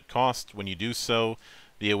component cost. When you do so,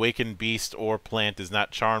 the awakened beast or plant is not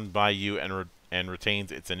charmed by you and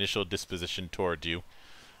retains its initial disposition toward you.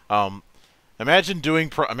 Imagine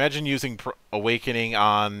using Awakening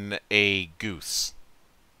on a goose.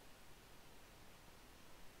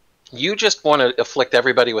 You just want to afflict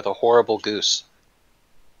everybody with a horrible goose.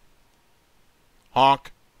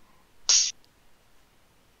 Honk.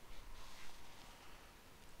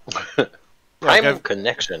 Primal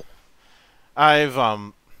connection. I've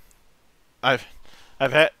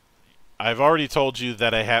already told you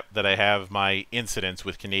that I have my incidents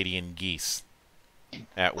with Canadian geese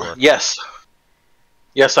at work. Yes.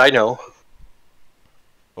 Yes, I know.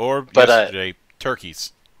 Or yesterday,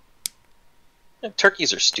 turkeys.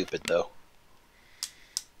 Turkeys are stupid, though.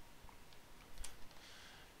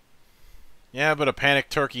 Yeah, but a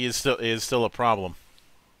panicked turkey is still a problem.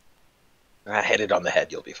 Hit it on the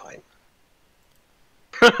head, you'll be fine.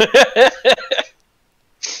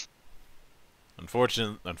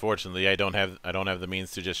 Unfortunately, I don't have the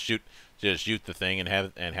means to just shoot the thing and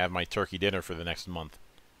have my turkey dinner for the next month.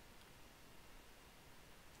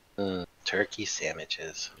 Turkey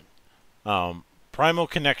sandwiches. Primal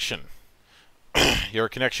connection. Your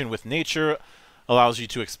connection with nature allows you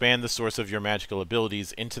to expand the source of your magical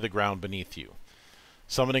abilities into the ground beneath you.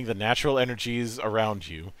 Summoning the natural energies around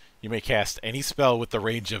you, you may cast any spell with the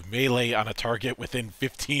range of melee on a target within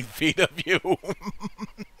 15 feet of you.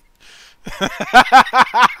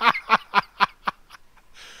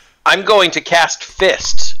 I'm going to cast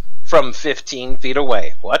fists from 15 feet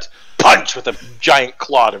away. What? Punch with a giant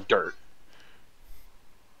clod of dirt.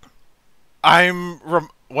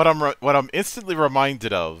 What I'm instantly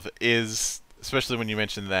reminded of is, especially when you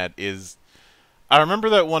mention that, is I remember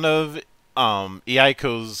that one of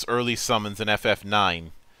Iaiko's early summons in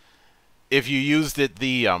FF9, if you used it,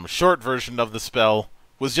 the short version of the spell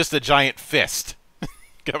was just a giant fist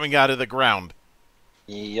coming out of the ground.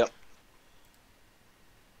 Yep.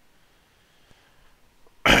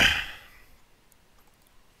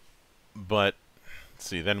 But, let's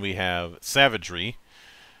see, then we have Savagery.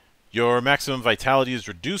 Your maximum vitality is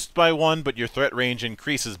reduced by 1, but your threat range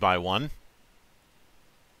increases by 1.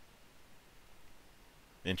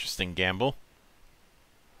 Interesting gamble.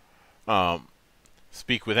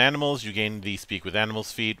 Speak with animals. You gain the Speak with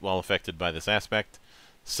Animals feat while affected by this aspect.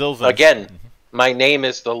 Sylvan. Again, my name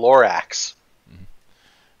is the Lorax.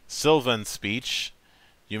 Sylvan Speech.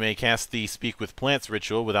 You may cast the Speak with Plants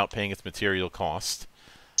ritual without paying its material cost.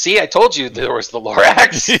 See, I told you there was the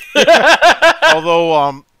Lorax.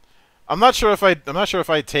 Although, I'm not sure if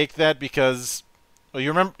I'd take that because, well,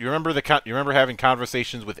 you remember having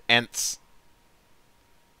conversations with Ents.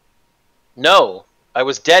 No, I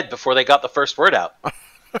was dead before they got the first word out.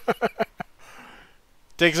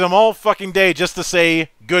 Takes them all fucking day just to say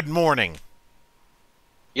good morning.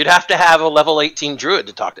 You'd have to have a level 18 druid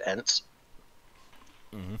to talk to Ents.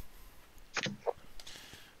 Mm-hmm.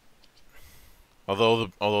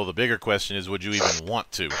 Although the bigger question is, would you even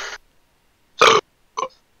want to?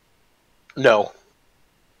 No.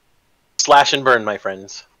 Slash and burn, my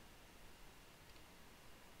friends.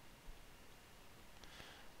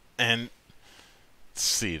 And let's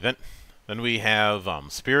see, then we have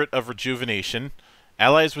Spirit of Rejuvenation.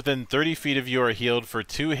 Allies within 30 feet of you are healed for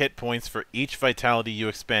 2 hit points for each vitality you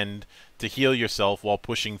expend to heal yourself while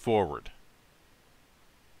pushing forward.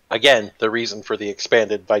 Again, the reason for the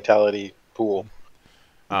expanded vitality pool.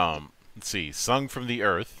 Let's see, Sung from the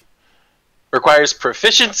Earth. Requires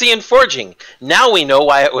proficiency in forging. Now we know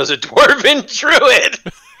why it was a dwarven druid.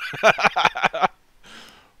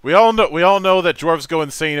 We all know that dwarves go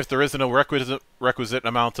insane if there isn't a requisite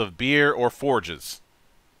amount of beer or forges.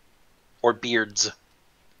 Or beards.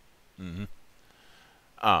 Mm-hmm.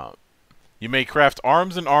 You may craft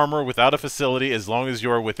arms and armor without a facility as long as you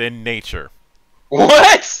are within nature.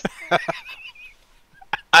 What?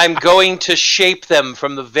 I'm going to shape them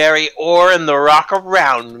from the very ore and the rock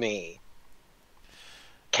around me.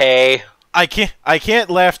 K. I can't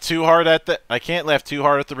laugh too hard at the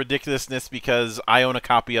ridiculousness because I own a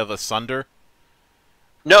copy of Asunder.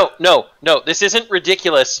 No, this isn't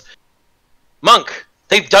ridiculous. Monk,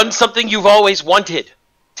 they've done something you've always wanted.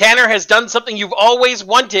 Tanner has done something you've always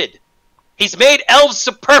wanted. He's made elves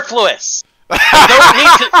superfluous. They don't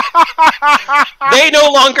need to... They no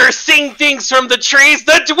longer sing things from the trees.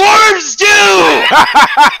 The dwarves do!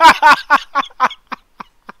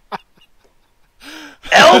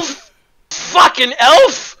 Elf? Fucking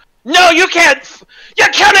elf? No, you can't... You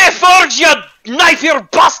can't forge, you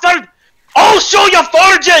knife-eared bastard! I'll show you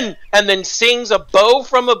forging! And then sings a bow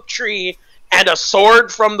from a tree and a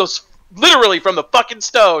sword from the... literally from the fucking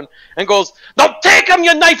stone, and goes, "Now take him,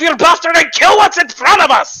 you knife-eared bastard, and kill what's in front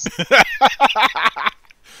of us!"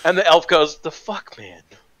 And the elf goes, "The fuck, man."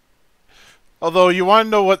 Although you want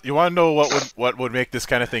to know what would make this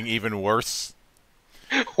kind of thing even worse?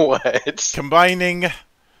 What? Combining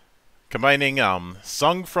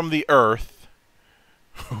Sung from the Earth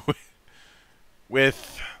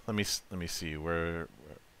with let me see where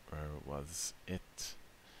was it?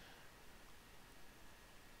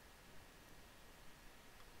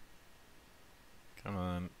 Come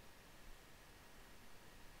on.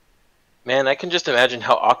 Man, I can just imagine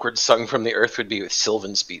how awkward Sung from the Earth would be with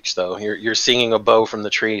Sylvan speech, though. You're singing a bow from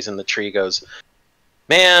the trees, and the tree goes,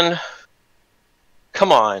 "Man,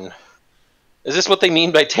 come on. Is this what they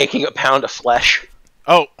mean by taking a pound of flesh?"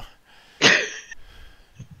 Oh.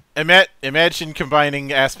 Imagine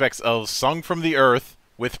combining aspects of Sung from the Earth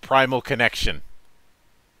with Primal Connection.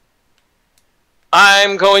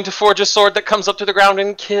 "I'm going to forge a sword that comes up to the ground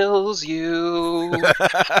and kills you."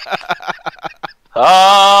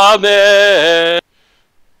 Amen.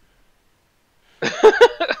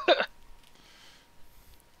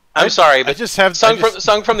 I'm sorry, but Sung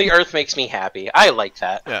from the Earth makes me happy. I like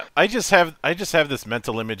that. Yeah, I just have this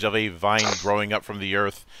mental image of a vine growing up from the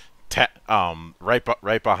earth,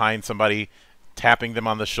 right behind somebody, tapping them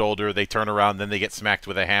on the shoulder. They turn around, then they get smacked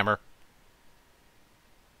with a hammer.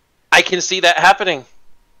 I can see that happening.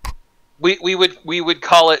 We would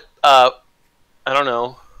call it I don't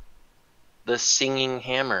know, the singing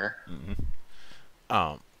hammer.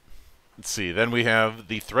 Mm-hmm. Let's see. Then we have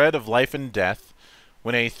the Thread of Life and Death.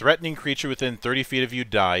 When a threatening creature within 30 feet of you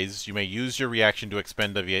dies, you may use your reaction to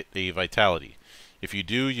expend a vitality. If you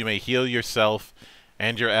do, you may heal yourself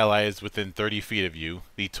and your allies within 30 feet of you.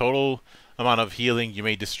 The total amount of healing you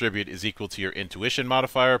may distribute is equal to your intuition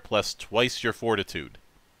modifier plus twice your fortitude.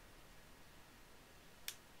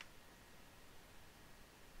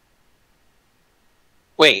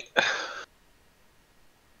 Wait.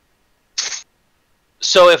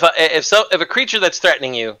 So if a creature that's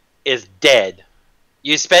threatening you is dead,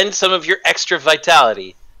 you spend some of your extra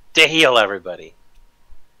vitality to heal everybody.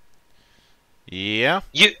 Yeah.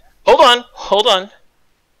 You hold on.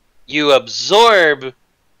 You absorb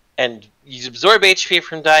HP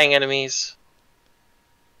from dying enemies.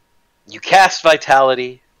 You cast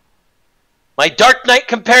vitality. My Dark Knight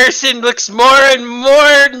comparison looks more and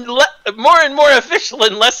more official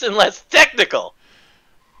and less technical.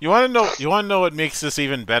 You want to know what makes this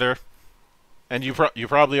even better? And you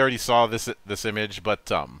probably already saw this image, but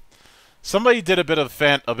somebody did a bit of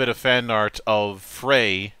fan art of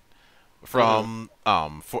Frey from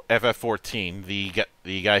FF14,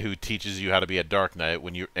 the guy who teaches you how to be a Dark Knight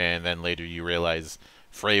and then later you realize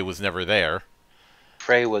Frey was never there.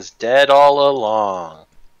 Frey was dead all along.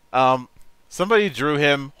 Somebody drew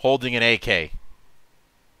him holding an AK.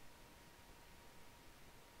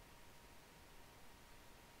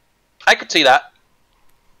 I could see that.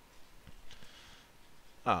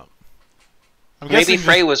 Maybe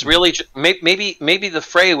Frey was really maybe the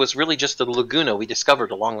Frey was really just the Laguna we discovered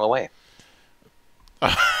along the way.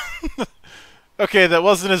 Okay, that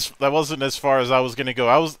wasn't as far as I was gonna go.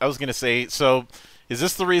 I was gonna say, so is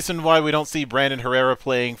this the reason why we don't see Brandon Herrera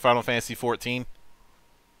playing Final Fantasy XIV?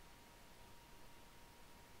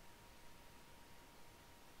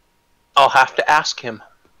 I'll have to ask him.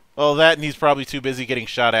 Well, that and he's probably too busy getting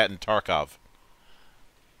shot at in Tarkov.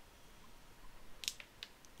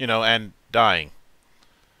 You know, and dying.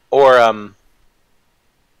 Or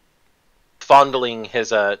fondling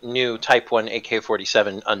his new Type 1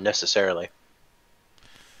 AK-47 unnecessarily.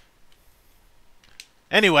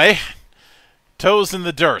 Anyway, toes in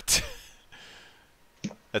the dirt.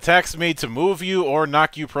 Attacks made to move you or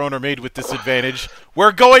knock you prone are made with disadvantage.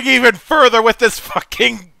 We're going even further with this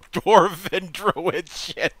fucking dwarven druid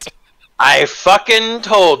shit. I fucking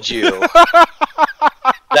told you.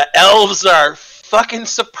 The elves are fucking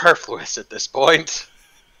superfluous at this point.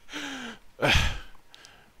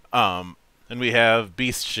 And we have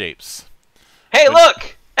beast shapes. Hey,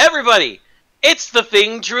 look! everybody! It's the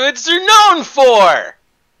thing druids are known for!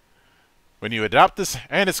 When you adopt this,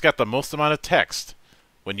 and it's got the most amount of text.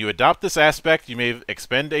 When you adopt this aspect, you may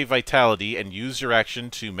expend a vitality and use your action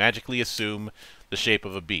to magically assume the shape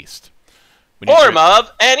of a beast. Form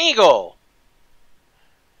of an eagle!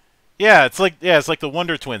 Yeah, it's like the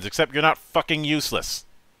Wonder Twins, except you're not fucking useless.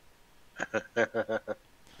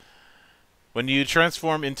 When you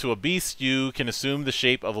transform into a beast, you can assume the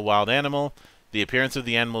shape of a wild animal. The appearance of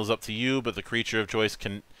the animal is up to you, but the creature of choice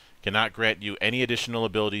cannot grant you any additional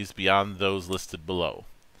abilities beyond those listed below.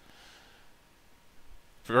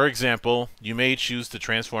 For example, you may choose to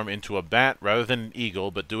transform into a bat rather than an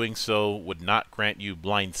eagle, but doing so would not grant you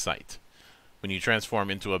blind sight. When you transform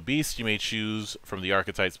into a beast, you may choose from the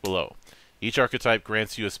archetypes below. Each archetype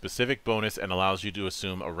grants you a specific bonus and allows you to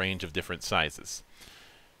assume a range of different sizes.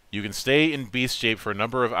 You can stay in beast shape for a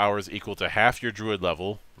number of hours equal to half your druid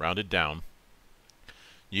level, rounded down.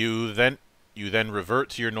 You then revert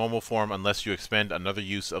to your normal form unless you expend another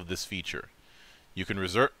use of this feature. You can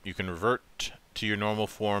revert to your normal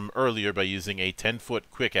form earlier by using a 10-foot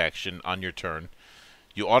quick action on your turn.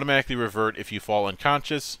 You automatically revert if you fall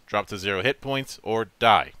unconscious, drop to 0 hit points, or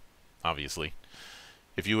die, obviously.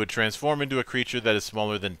 If you would transform into a creature that is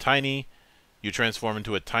smaller than tiny, you transform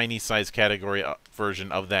into a tiny size category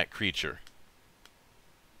version of that creature.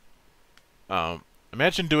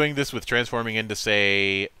 Imagine doing this with transforming into,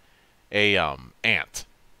 say, a ant.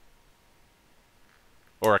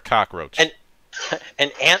 Or a cockroach.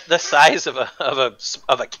 An ant the size of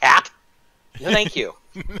a cat? No, thank you.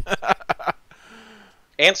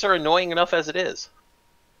 Ants are annoying enough as it is.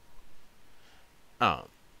 I'm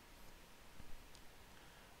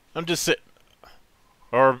just sitting,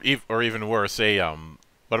 or even worse,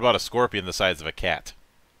 what about a scorpion the size of a cat?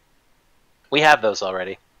 We have those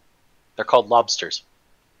already. They're called lobsters.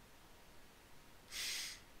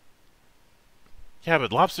 Yeah,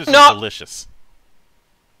 but lobsters are delicious.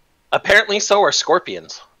 Apparently so are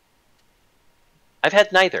scorpions. I've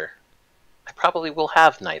had neither. I probably will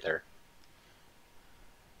have neither.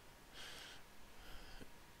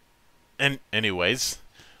 And anyways,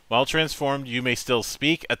 while transformed, you may still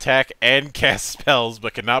speak, attack, and cast spells,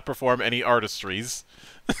 but cannot perform any artistries.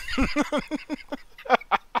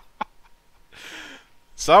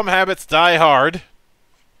 Some habits die hard.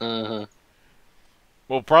 Mm-hmm.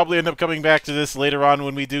 We'll probably end up coming back to this later on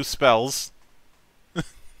when we do spells.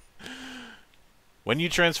 When you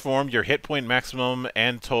transform, your hit point maximum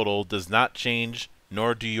and total does not change,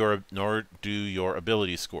 nor do your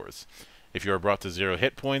ability scores. If you are brought to 0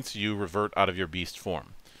 hit points, you revert out of your beast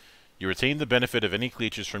form. You retain the benefit of any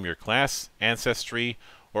creatures from your class, ancestry,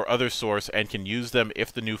 or other source, and can use them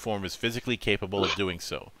if the new form is physically capable of doing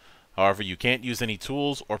so. However, you can't use any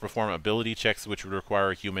tools or perform ability checks which would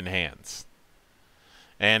require human hands.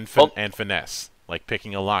 And finesse, like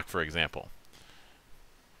picking a lock, for example.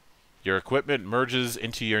 Your equipment merges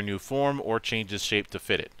into your new form or changes shape to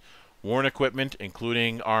fit it. Worn equipment,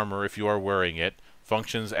 including armor if you are wearing it,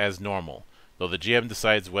 functions as normal, though the GM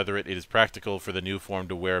decides whether it is practical for the new form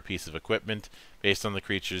to wear a piece of equipment based on the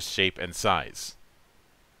creature's shape and size.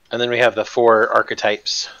 And then we have the 4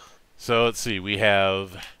 archetypes. So let's see, we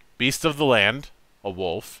have Beast of the Land, a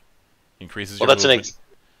wolf, increases your that's movement.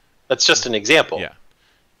 that's just an example. Yeah,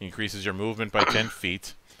 increases your movement by 10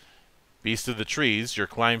 feet. Beast of the Trees, your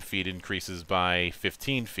climb feat increases by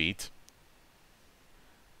 15 feet.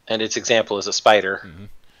 And its example is a spider. Mm-hmm.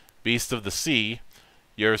 Beast of the Sea,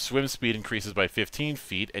 your swim speed increases by 15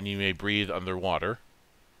 feet, and you may breathe underwater.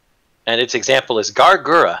 And its example is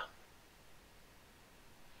Gargura.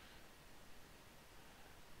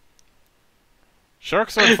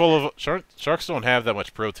 Sharks aren't full of sharks don't have that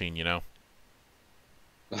much protein, you know.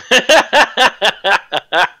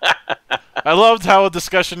 I loved how a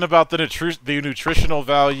discussion about the nutritional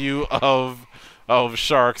value of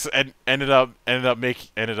sharks and ended up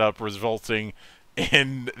resulting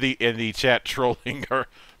in the chat trolling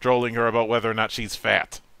her about whether or not she's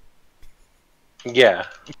fat. Yeah.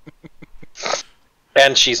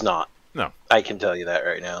 And she's not. No. I can tell you that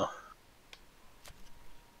right now.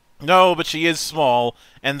 No, but she is small,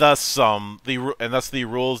 and thus the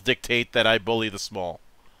rules dictate that I bully the small.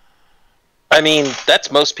 I mean,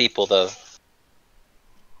 that's most people, though.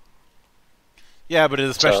 Yeah, but it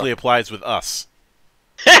especially applies with us.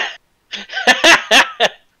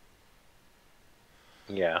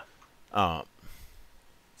 Yeah.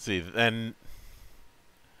 See, then,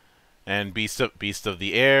 and Beast of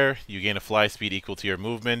the Air, you gain a fly speed equal to your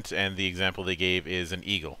movement, and the example they gave is an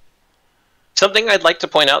eagle. Something I'd like to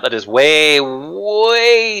point out that is way,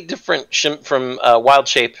 way different from Wild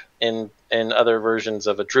Shape in other versions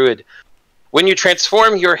of a druid. When you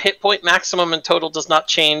transform, your hit point maximum and total does not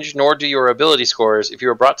change, nor do your ability scores. If you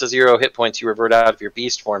are brought to 0 hit points, you revert out of your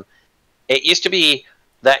beast form. It used to be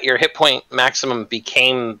that your hit point maximum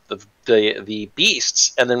became the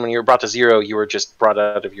beasts, and then when you were brought to 0, you were just brought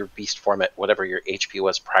out of your beast form at whatever your HP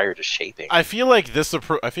was prior to shaping. I feel like this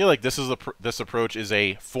approach is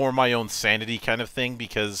a for my own sanity kind of thing,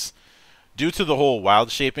 because due to the whole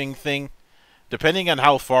wild shaping thing, depending on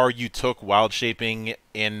how far you took wild shaping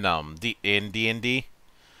in D&D,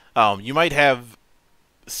 you might have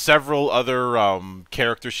several other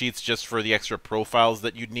character sheets just for the extra profiles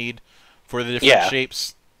that you'd need for the different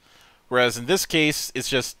shapes. Whereas in this case, it's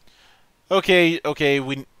just you're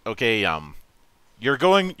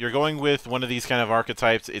going with one of these kind of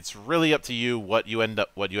archetypes. It's really up to you what you end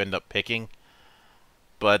up picking,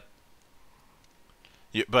 but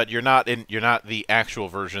you're not the actual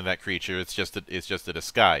version of that creature. It's just a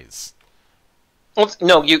disguise. Well,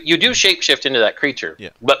 no, you do shapeshift into that creature,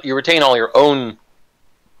 but you retain all your own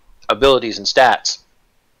abilities and stats,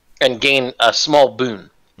 and gain a small boon.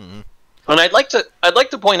 Mm-hmm. And I'd like to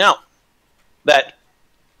point out that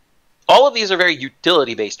all of these are very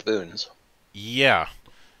utility-based boons. Yeah,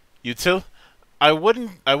 I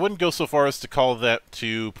wouldn't go so far as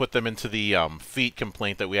to put them into the feat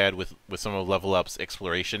complaint that we had with some of Level Up's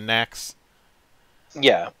exploration knacks.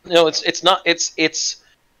 Yeah, no, it's not. It's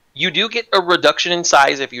you do get a reduction in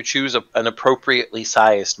size if you choose an appropriately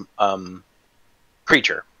sized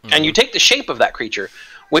creature, and you take the shape of that creature,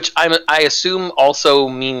 which I assume also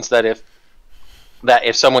means that if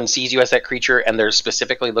someone sees you as that creature and they're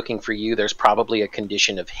specifically looking for you, there's probably a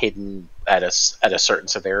condition of hidden at a certain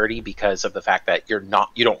severity because of the fact that you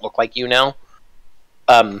don't look like you now.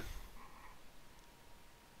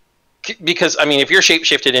 Because I mean, if you're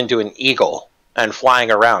shapeshifted into an eagle and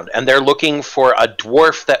flying around, and they're looking for a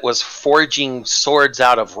dwarf that was forging swords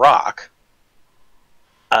out of rock,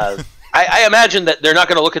 I imagine that they're not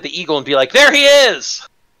going to look at the eagle and be like, "There he is."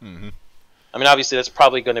 Mm-hmm. I mean, obviously, that's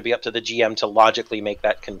probably going to be up to the GM to logically make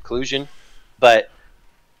that conclusion, but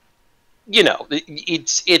you know,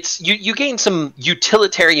 you gain some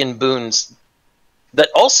utilitarian boons that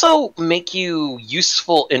also make you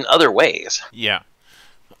useful in other ways. Yeah.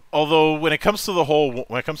 Although when it comes to the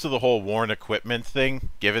whole worn equipment thing,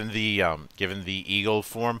 given the eagle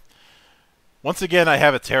form, once again I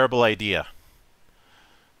have a terrible idea.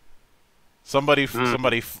 Because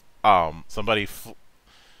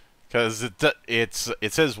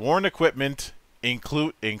it says worn equipment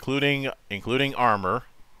including armor.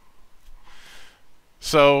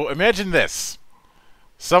 So imagine this: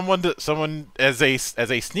 someone as a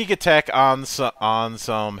sneak attack on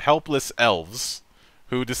some helpless elves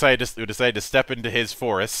who decide to step into his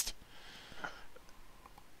forest.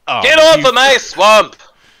 Get off of my swamp!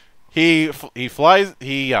 He flies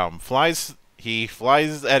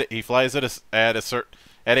at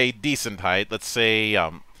a decent height. Let's say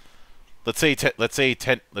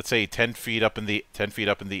 10 feet up in the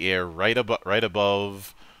air, right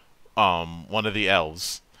above one of the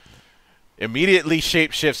elves. Immediately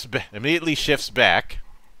shifts back.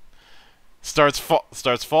 Starts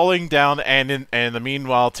falling down, and in the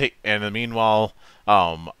meanwhile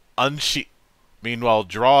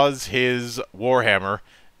draws his warhammer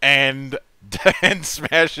and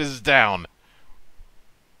smashes down.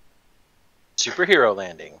 Superhero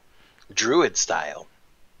landing, Druid style.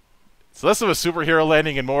 It's less of a superhero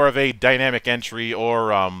landing and more of a dynamic entry,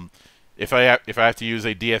 or if I have to use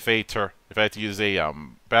a DFA term, if I have to use a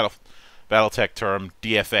BattleTech term,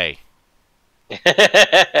 DFA.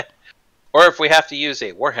 Or if we have to use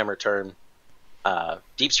a Warhammer term,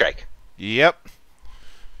 Deep Strike. Yep.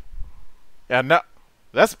 Yeah, no,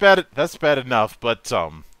 that's bad. That's bad enough. But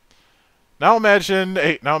now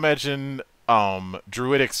imagine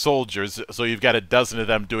druidic soldiers. So you've got a dozen of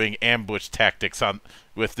them doing ambush tactics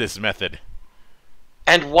with this method.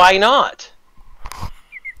 And why not?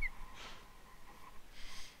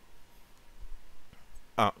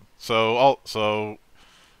 So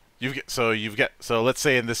let's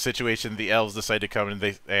say in this situation the elves decide to come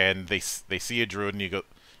and they see a druid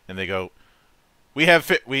and they go, we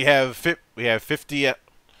have a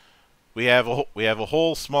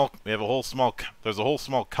whole small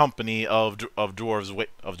company of dwarves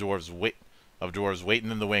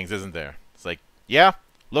waiting in the wings, isn't there? It's like, yeah,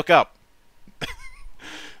 look up.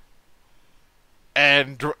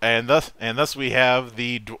 and thus we have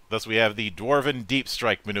the dwarven deep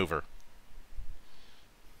strike maneuver.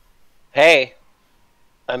 Hey,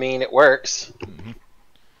 I mean, it works. Mm-hmm.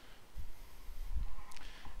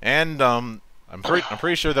 And I'm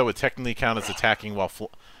pretty sure that would technically count as attacking while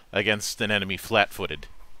against an enemy flat-footed.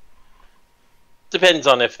 Depends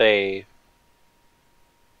on if they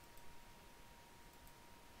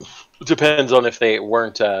Depends on if they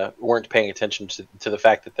weren't paying attention to the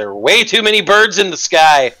fact that there were way too many birds in the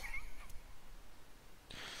sky.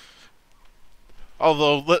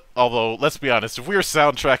 Although let's be honest, if we were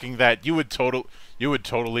soundtracking that, you would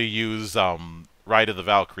totally use Ride of the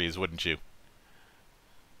Valkyries, wouldn't you?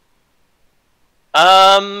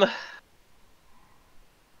 Would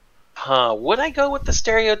I go with the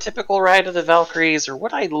stereotypical Ride of the Valkyries, or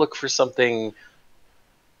would I look for something?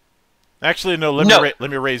 Actually, no. Let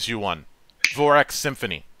me raise you one. Vorax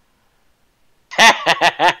Symphony.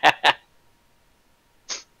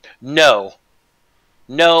 No.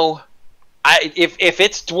 If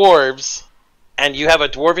it's dwarves, and you have a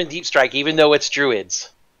dwarven deep strike, even though it's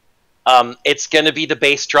druids, it's going to be the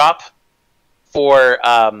base drop for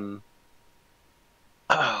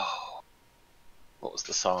what was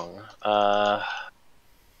the song?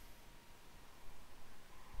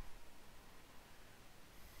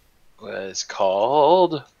 Was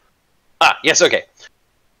called yes, okay.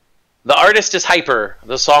 The artist is Hyper,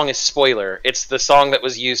 the song is Spoiler. It's the song that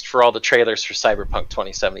was used for all the trailers for Cyberpunk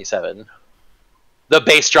 2077. The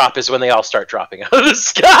bass drop is when they all start dropping out of the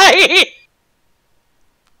sky.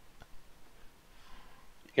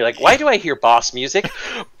 You're like, why do I hear boss music?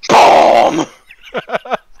 Boom!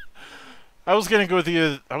 I was gonna go with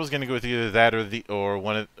either that or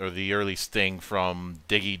the early Sting from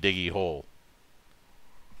Diggy Diggy Hole.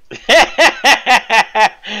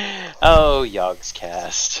 Oh,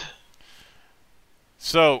 Yogscast.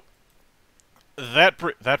 So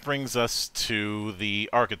that brings us to the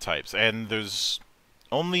archetypes, and there's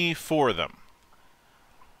only 4 of them.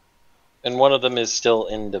 And one of them is still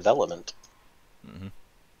in development. Mm-hmm.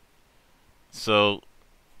 So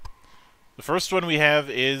the first one we have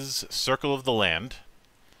is Circle of the Land.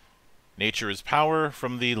 Nature is power.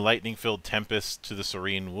 From the lightning-filled tempest to the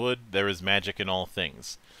serene wood, there is magic in all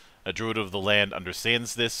things. A druid of the land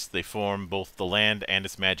understands this. They form both the land and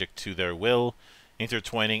its magic to their will,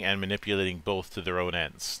 intertwining and manipulating both to their own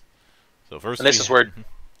ends. So first, and this is where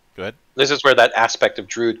go ahead. This is where that aspect of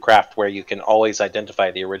druid craft, where you can always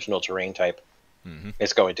identify the original terrain type,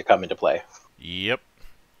 is going to come into play. Yep.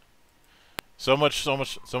 So much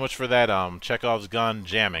for that. Chekhov's gun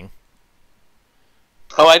jamming.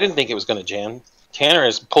 Oh, I didn't think it was going to jam. Tanner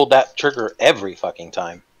has pulled that trigger every fucking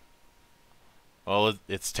time. Well,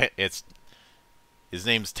 it's his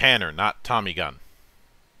name's Tanner, not Tommy Gun.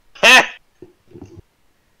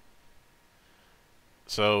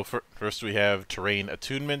 So first we have Terrain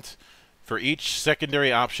Attunement. For each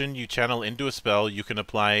secondary option you channel into a spell, you can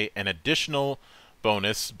apply an additional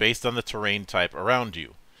bonus based on the terrain type around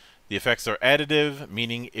you. The effects are additive,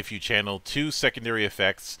 meaning if you channel 2 secondary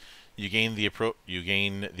effects, you gain the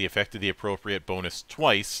effect of the appropriate bonus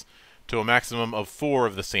twice, to a maximum of 4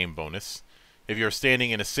 of the same bonus. If you're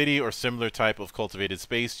standing in a city or similar type of cultivated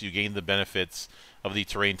space, you gain the benefits of the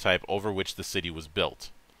terrain type over which the city was built.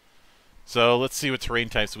 So let's see what terrain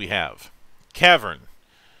types we have. Cavern.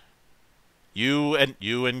 You and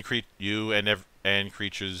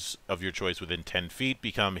creatures of your choice within 10 feet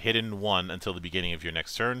become hidden 1 until the beginning of your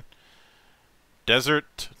next turn.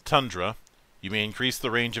 Desert Tundra. You may increase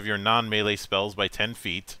the range of your non-melee spells by 10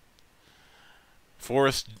 feet.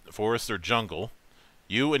 Forest or Jungle.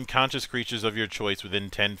 You and conscious creatures of your choice within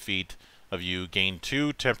 10 feet of you gain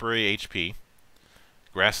 2 temporary HP.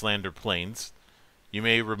 Grassland or Plains. You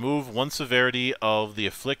may remove 1 severity of the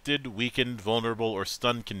afflicted, weakened, vulnerable, or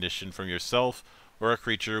stunned condition from yourself or a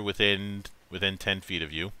creature within 10 feet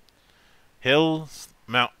of you. Hill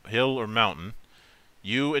or Mountain.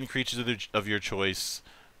 You and creatures of your choice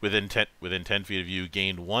within 10 feet of you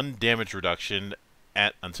gain 1 damage reduction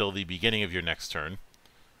until the beginning of your next turn.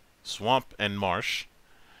 Swamp and Marsh.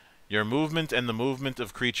 Your movement and the movement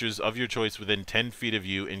of creatures of your choice within 10 feet of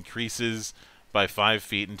you increases by 5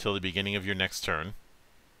 feet until the beginning of your next turn.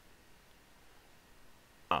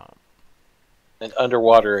 And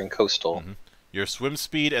underwater and coastal. Your swim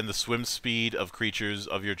speed and the swim speed of creatures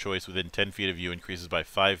of your choice within 10 feet of you increases by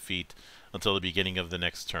 5 feet until the beginning of the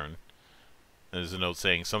next turn. There's a note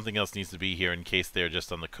saying something else needs to be here in case they're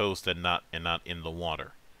just on the coast and not in the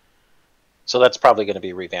water. So that's probably going to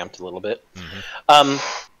be revamped a little bit.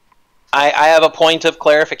 I have a point of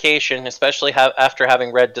clarification, especially after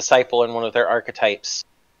having read Disciple in one of their archetypes.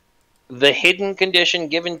 The hidden condition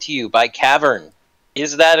given to you by Cavern,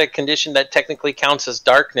 is that a condition that technically counts as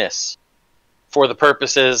darkness for the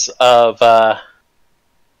purposes of the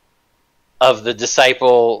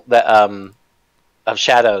Disciple that of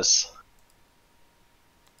Shadows?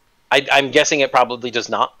 I'm guessing it probably does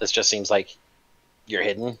not. This just seems like you're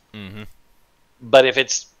hidden. But if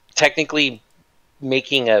it's technically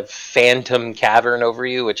making a phantom cavern over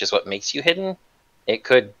you, which is what makes you hidden, it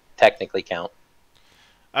could technically count.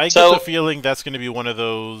 I get the feeling that's going to be one of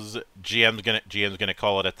those GM's gonna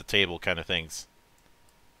call it at the table kind of things.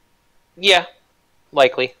 Yeah,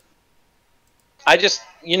 likely. I just,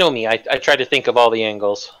 you know me, I try to think of all the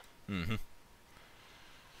angles. Mm-hmm.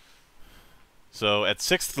 So at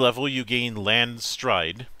 6th level, you gain Land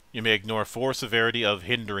Stride. You may ignore 4 severity of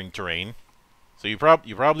hindering terrain. So you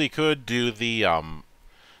probably could do the old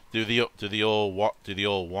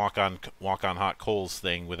walk on hot coals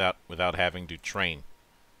thing without having to train.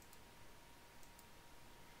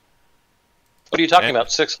 What are you talking about?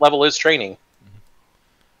 6th level is training.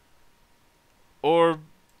 Or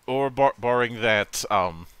barring that,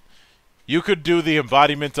 you could do the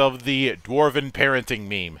embodiment of the dwarven parenting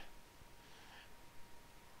meme.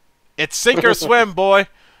 It's sink or swim, boy.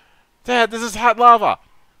 Dad, this is hot lava.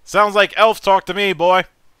 Sounds like elf talk to me, boy.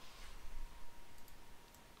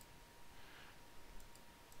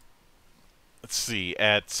 Let's see.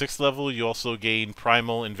 At 6th level, you also gain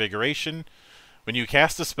Primal Invigoration. When you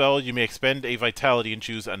cast a spell, you may expend a Vitality and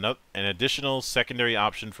choose an additional secondary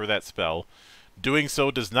option for that spell. Doing so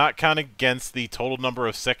does not count against the total number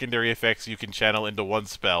of secondary effects you can channel into one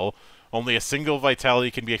spell. Only a single Vitality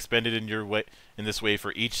can be expended in this way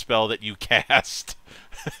for each spell that you cast.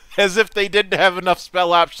 As if they didn't have enough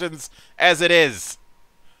spell options as it is.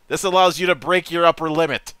 This allows you to break your upper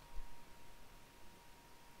limit.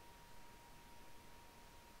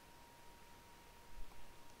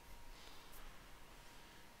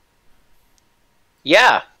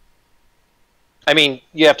 Yeah. I mean,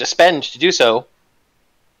 you have to spend to do so.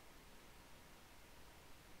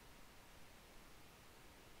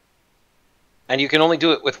 And you can only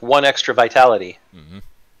do it with 1 extra Vitality. Mm-hmm.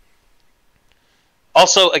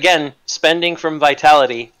 Also, again, spending from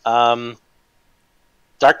Vitality. Dark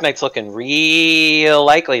Knight's looking real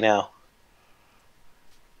likely now.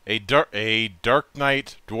 A Dark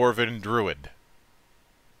Knight Dwarven Druid.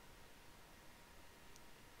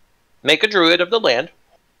 Make a Druid of the land.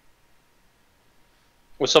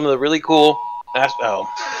 With some of the really cool... Oh,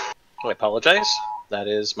 I apologize. That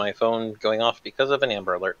is my phone going off because of an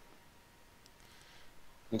Amber Alert.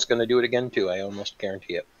 It's going to do it again, too. I almost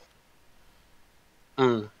guarantee it.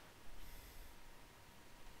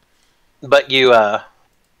 But you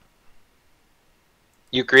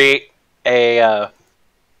create a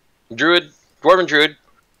Dwarven Druid,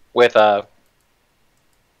 with a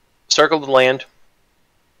Circle of the Land.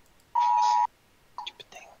 Stupid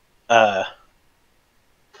thing.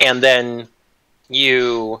 And then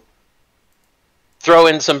you throw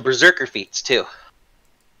in some Berserker feats, too.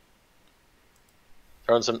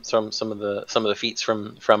 Throw in some of the feats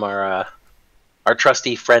from our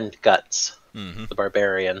trusty friend Guts, the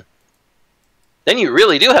Barbarian. Then you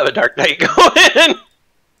really do have a Dark Knight going.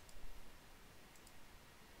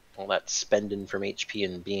 All that spending from HP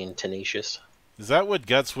and being tenacious. Is that what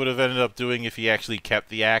Guts would have ended up doing if he actually kept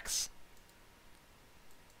the axe?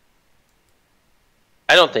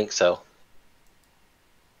 I don't think so.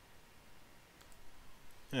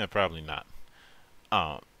 Yeah, probably not.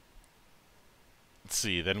 Let's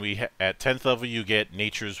see. Then at 10th level you get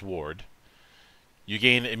Nature's Ward. You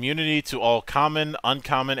gain immunity to all common,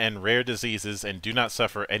 uncommon, and rare diseases, and do not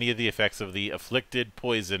suffer any of the effects of the afflicted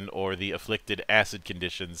poison or the afflicted acid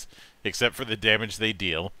conditions, except for the damage they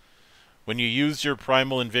deal. When you use your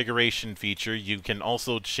Primal Invigoration feature, you can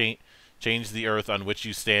also change the earth on which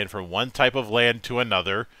you stand from one type of land to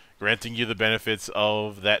another, granting you the benefits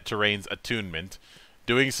of that terrain's attunement.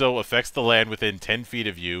 Doing so affects the land within 10 feet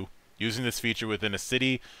of you. Using this feature within a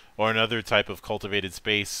city or another type of cultivated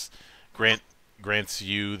space grants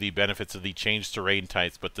you the benefits of the changed terrain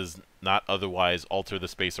types, but does not otherwise alter the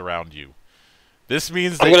space around you. This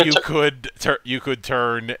means that you could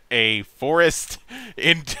turn a forest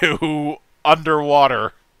into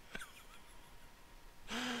underwater.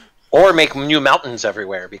 Or make new mountains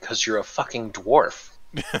everywhere because you're a fucking dwarf.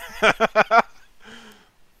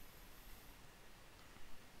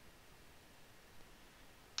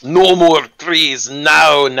 No more trees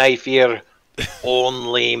now, Knifear.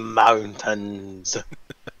 Only mountains.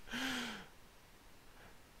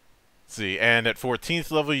 See, and at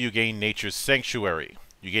 14th level you gain Nature's Sanctuary.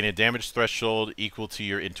 You gain a damage threshold equal to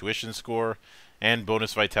your intuition score, and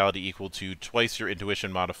bonus vitality equal to twice your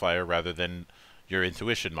intuition modifier rather than your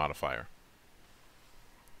intuition modifier.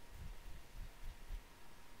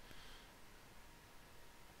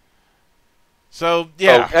 So,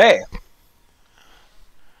 yeah. Okay.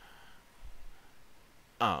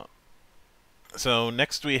 So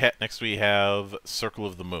next we have Circle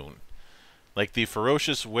of the Moon. Like the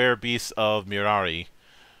ferocious werebeasts of Mirari,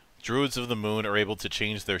 Druids of the Moon are able to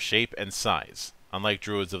change their shape and size. Unlike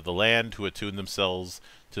Druids of the Land, who attune themselves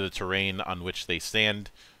to the terrain on which they stand.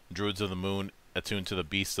 Druids of the Moon attuned to the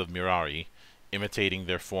beasts of Mirari, imitating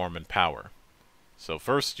their form and power. So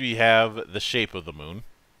first we have the shape of the moon.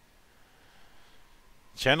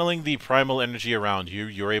 Channeling the primal energy around you,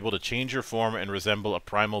 you're able to change your form and resemble a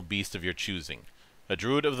primal beast of your choosing. A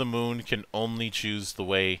druid of the moon can only choose the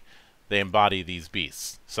way they embody these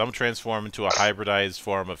beasts. Some transform into a hybridized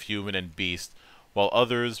form of human and beast, while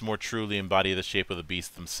others more truly embody the shape of the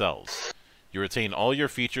beast themselves. You retain all your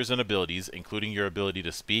features and abilities, including your ability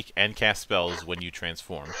to speak and cast spells when you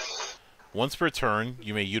transform. Once per turn,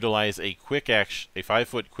 you may utilize a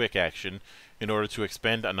 5-foot quick action in order to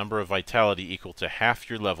expend a number of vitality equal to half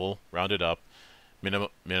your level, rounded up,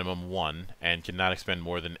 minimum 1, and cannot expend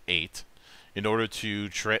more than 8, in order to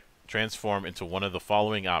transform into one of the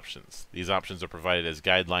following options. These options are provided as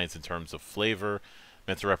guidelines in terms of flavor,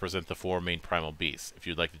 meant to represent the 4 main primal beasts. If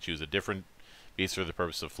you'd like to choose a different beast for the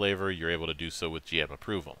purpose of flavor, you're able to do so with GM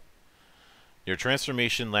approval. Your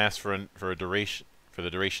transformation lasts for the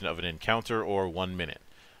duration of an encounter or 1 minute.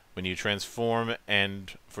 When you transform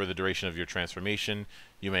and for the duration of your transformation,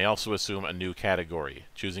 you may also assume a new category,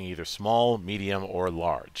 choosing either small, medium, or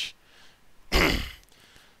large.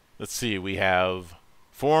 Let's see, we have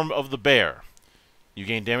Form of the Bear. You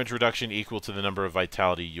gain damage reduction equal to the number of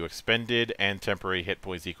vitality you expended, and temporary hit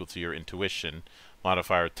points equal to your intuition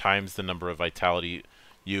modifier times the number of vitality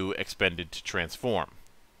you expended to transform.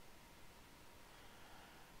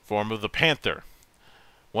 Form of the Panther.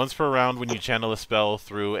 Once per round, when you channel a spell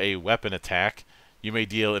through a weapon attack, you may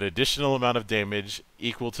deal an additional amount of damage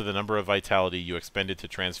equal to the number of vitality you expended to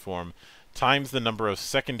transform times the number of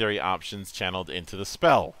secondary options channeled into the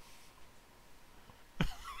spell.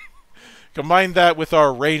 Combine that with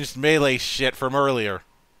our ranged melee shit from earlier.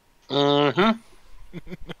 Mm-hmm.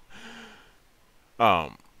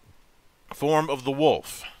 Form of the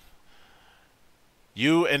Wolf.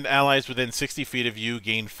 You and allies within 60 feet of you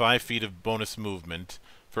gain 5 feet of bonus movement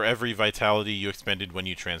for every vitality you expended when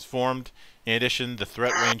you transformed. In addition, the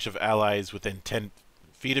threat range of allies within 10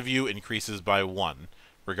 feet of you increases by 1,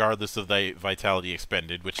 regardless of the vitality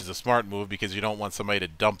expended, which is a smart move because you don't want somebody to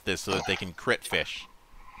dump this so that they can crit fish.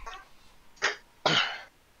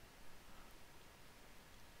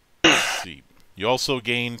 Let's see. You also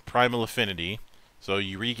gain Primal Affinity, so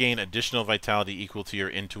you regain additional vitality equal to your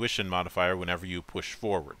intuition modifier whenever you push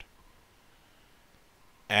forward.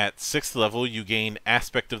 At 6th level, you gain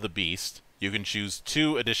Aspect of the Beast. You can choose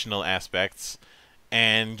 2 additional aspects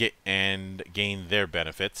and gain their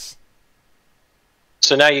benefits.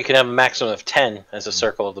 So now you can have a maximum of 10 as a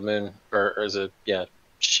circle of the moon, or as a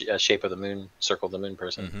shape of the moon, circle of the moon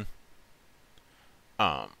person.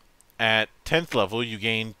 Mm-hmm. At 10th level, you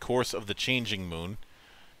gain Course of the Changing Moon.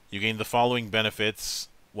 You gain the following benefits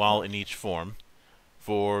while in each form.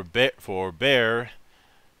 For Bear,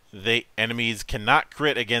 enemies cannot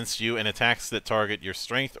crit against you, and attacks that target your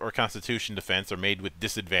strength or constitution defense are made with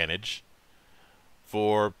disadvantage.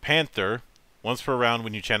 For Panther, once per round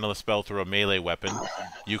when you channel a spell through a melee weapon,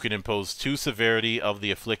 you can impose 2 severity of the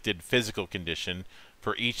afflicted physical condition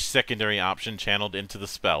for each secondary option channeled into the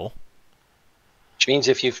spell. Which means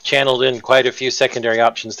if you've channeled in quite a few secondary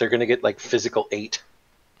options, they're going to get like physical 8.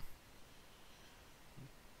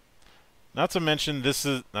 Not to mention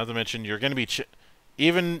you're going to be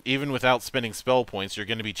even without spending spell points, you're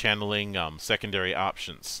going to be channeling secondary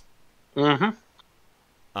options. Mm-hmm.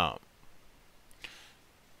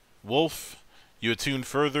 Wolf, you attune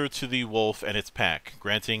further to the wolf and its pack,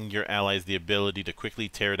 granting your allies the ability to quickly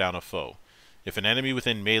tear down a foe. If an enemy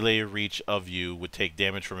within melee reach of you would take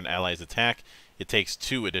damage from an ally's attack, it takes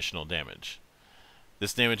 2 additional damage.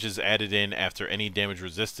 This damage is added in after any damage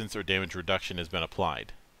resistance or damage reduction has been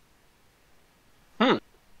applied.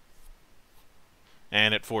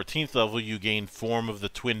 And at 14th level, you gain Form of the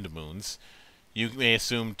Twinned Moons. You may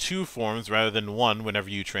assume 2 forms rather than 1 whenever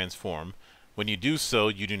you transform. When you do so,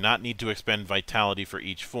 you do not need to expend vitality for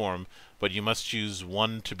each form, but you must choose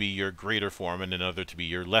one to be your greater form and another to be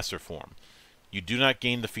your lesser form. You do not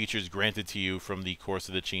gain the features granted to you from the Course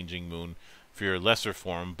of the Changing Moon for your lesser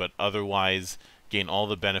form, but otherwise gain all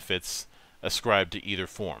the benefits ascribed to either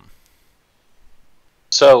form.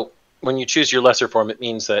 So, when you choose your lesser form, it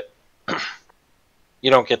means that you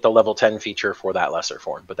don't get the level 10 feature for that lesser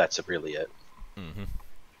form, but that's really it. Mm-hmm.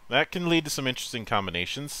 That can lead to some interesting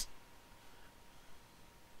combinations.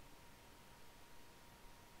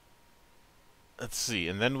 Let's see,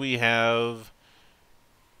 and then we have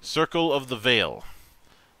Circle of the Veil.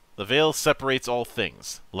 The veil separates all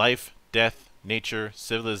things: life, death, nature,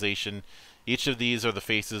 civilization. Each of these are the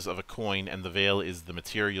faces of a coin, and the veil is the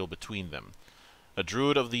material between them. A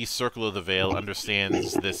druid of the Circle of the Veil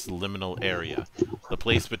understands this liminal area, the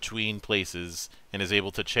place between places, and is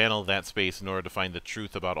able to channel that space in order to find the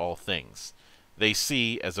truth about all things. They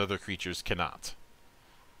see as other creatures cannot.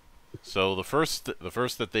 So the first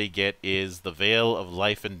that they get is the Veil of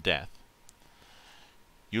Life and Death.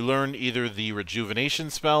 You learn either the Rejuvenation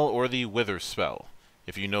spell or the Wither spell.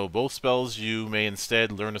 If you know both spells, you may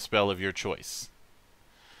instead learn a spell of your choice.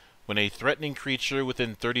 When a threatening creature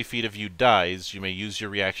within 30 feet of you dies, you may use your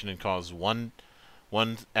reaction and cause one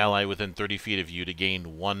ally within 30 feet of you to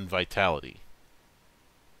gain 1 vitality.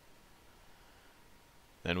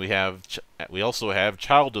 Then we also have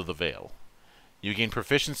Child of the Veil. You gain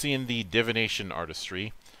proficiency in the Divination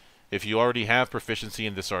artistry. If you already have proficiency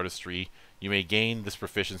in this artistry, you may gain this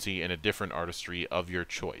proficiency in a different artistry of your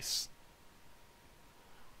choice.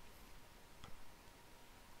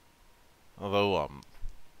 Although,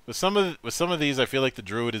 with some of these, I feel like the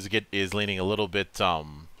druid is leaning a little bit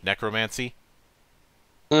necromancy.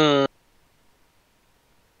 Well,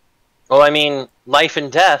 I mean, life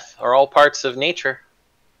and death are all parts of nature.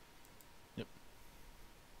 Yep.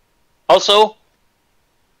 Also,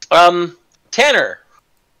 Tanner,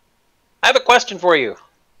 I have a question for you.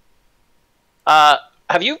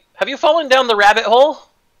 Have you fallen down the rabbit hole?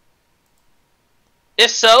 If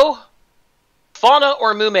so, Fauna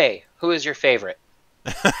or Mume, who is your favorite?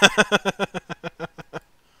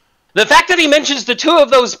 The fact that he mentions the two of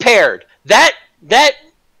those paired, that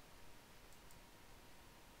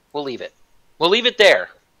we'll leave it. We'll leave it there.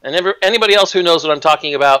 And anybody else who knows what I'm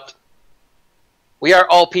talking about, we are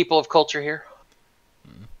all people of culture here.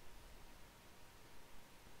 Mm.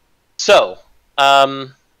 So,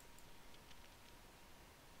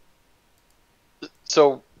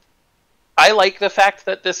 so I like the fact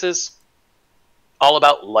that this is all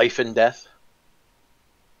about life and death.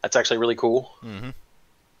 That's actually really cool. Mm-hmm.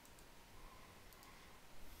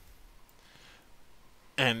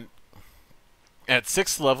 And at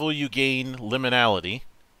 6th level, you gain liminality.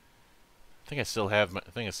 I think I still have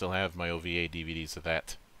my OVA DVDs of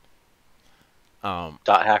that.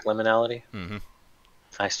 Dot hack liminality. Mm-hmm.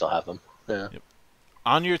 I still have them. Yeah. Yep.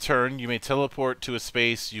 On your turn, you may teleport to a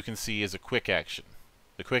space you can see as a quick action.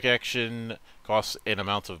 The quick action costs an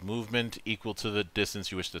amount of movement equal to the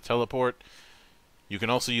distance you wish to teleport. You can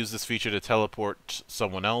also use this feature to teleport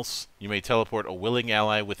someone else. You may teleport a willing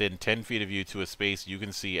ally within 10 feet of you to a space you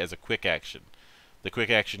can see as a quick action. The quick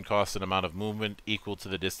action costs an amount of movement equal to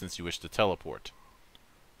the distance you wish to teleport.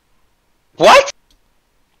 What?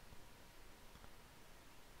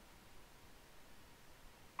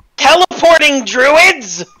 Teleporting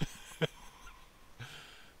druids?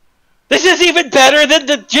 This is even better than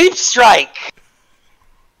the Deep Strike!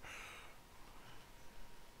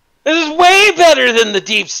 This is way better than the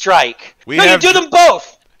Deep Strike! You do them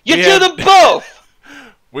both! You do them both!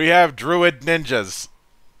 We have druid ninjas.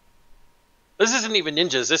 This isn't even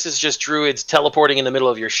ninjas, this is just druids teleporting in the middle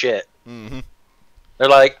of your shit. Mm-hmm. They're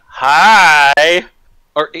like, hi!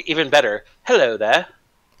 Or even better, hello there.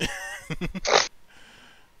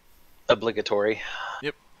 Obligatory.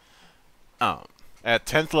 Yep. At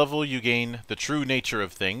 10th level, you gain the True Nature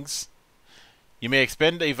of Things. You may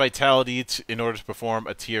expend a Vitality in order to perform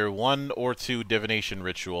a Tier 1 or 2 Divination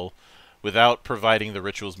ritual without providing the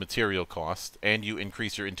ritual's material cost, and you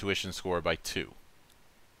increase your Intuition score by 2.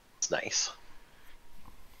 It's nice.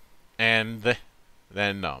 And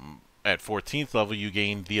then, at 14th level, you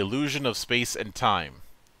gain the Illusion of Space and Time.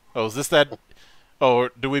 Oh, is this that... Oh,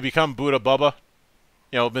 do we become Buddha Bubba?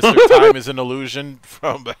 You know, Mr. Time is an illusion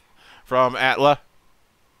from Atla.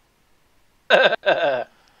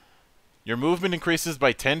 Your movement increases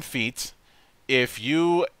by 10 feet. If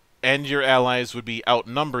you and your allies would be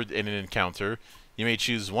outnumbered in an encounter, you may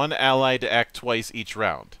choose one ally to act twice each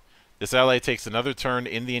round. This ally takes another turn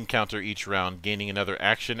in the encounter each round, gaining another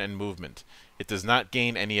action and movement. It does not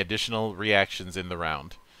gain any additional reactions in the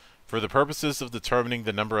round. For the purposes of determining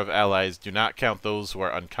the number of allies, do not count those who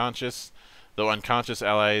are unconscious, though unconscious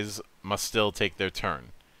allies must still take their turn.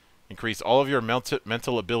 Increase all of your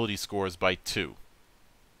mental ability scores by 2.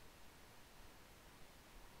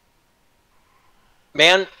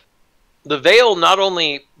 Man, the Veil not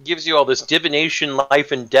only gives you all this divination,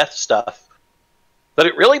 life, and death stuff, but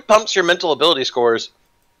it really pumps your mental ability scores,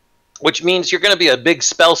 which means you're going to be a big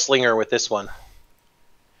spell slinger with this one.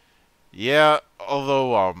 Yeah,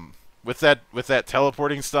 although with that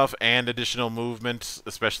teleporting stuff and additional movement,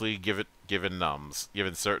 especially given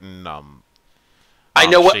certain I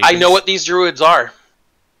know what these druids are.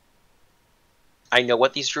 I know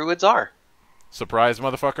what these druids are. Surprise,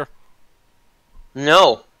 motherfucker.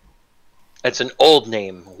 No. It's an old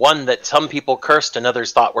name, one that some people cursed and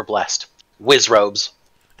others thought were blessed. Whiz robes.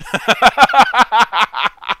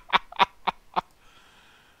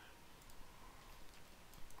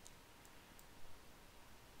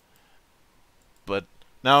 But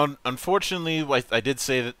now, unfortunately, I did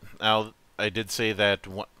say that. Now, I did say that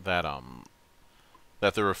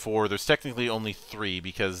that there were 4. There's technically only 3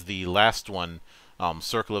 because the last one,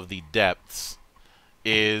 Circle of the Depths,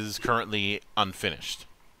 is currently unfinished.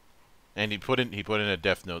 And he put in a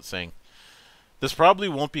death note saying, "This probably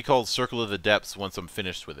won't be called Circle of the Depths once I'm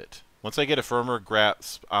finished with it. Once I get a firmer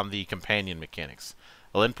grasp on the companion mechanics,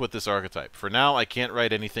 I'll input this archetype. For now, I can't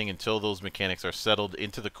write anything until those mechanics are settled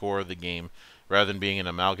into the core of the game, rather than being an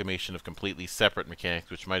amalgamation of completely separate mechanics,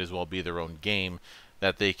 which might as well be their own game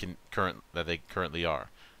that they currently are.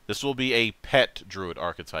 This will be a pet druid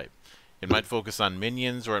archetype. It might focus on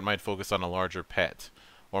minions, or it might focus on a larger pet,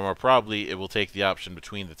 or more probably, it will take the option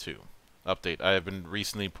between the two. Update: I have been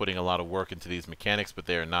recently putting a lot of work into these mechanics, but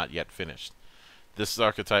they are not yet finished. This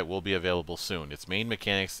archetype will be available soon. Its main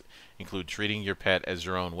mechanics include treating your pet as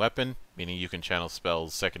your own weapon, meaning you can channel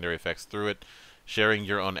spells, secondary effects through it, sharing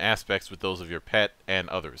your own aspects with those of your pet, and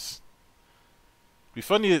others."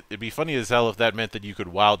 It'd be funny as hell if that meant that you could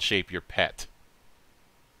wild shape your pet.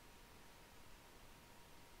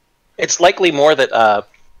 It's likely more that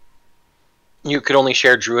you could only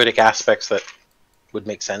share druidic aspects that would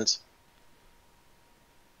make sense.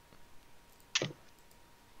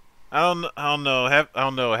 I don't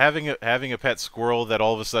know. Having a pet squirrel that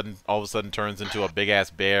all of a sudden turns into a big ass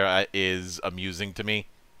bear is amusing to me.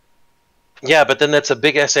 Yeah, but then that's a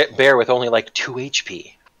big ass bear with only like 2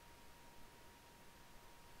 HP.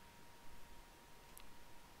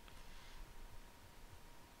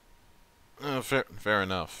 Fair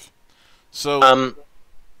enough. So,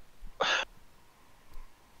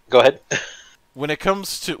 go ahead. when it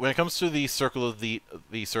comes to the circle of the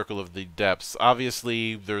depths,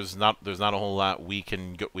 obviously there's not a whole lot we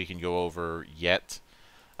can go over yet.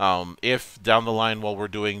 If down the line while we're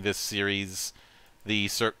doing this series, the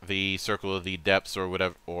circle of the depths or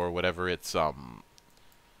whatever its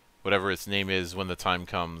name is when the time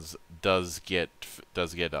comes does get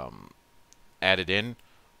added in,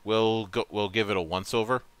 we'll give it a once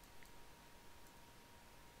over.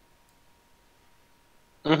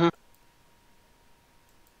 Mm-hmm.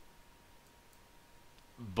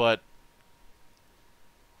 But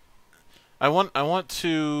I want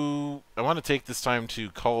to take this time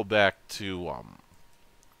to call back to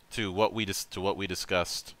what we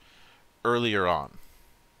discussed earlier on.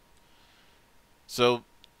 So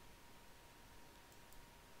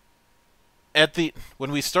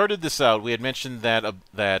when we started this out, we had mentioned that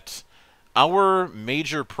that our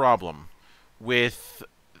major problem with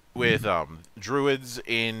druids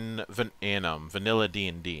in vanilla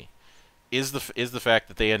D&D is the fact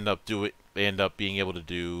that they end up being able to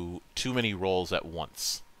do too many roles at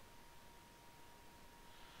once.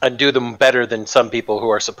 And do them better than some people who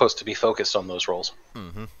are supposed to be focused on those roles.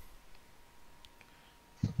 Mm-hmm.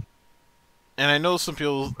 And I know some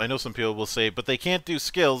people will say, but they can't do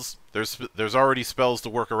skills. There's already spells to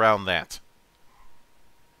work around that.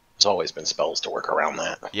 There's always been spells to work around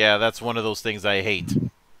that. Yeah, that's one of those things I hate.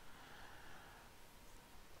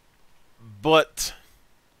 But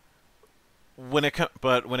when it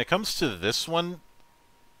comes to this one,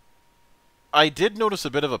 I did notice a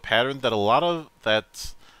bit of a pattern that a lot of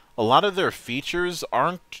their features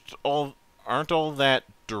aren't all that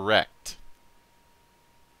direct.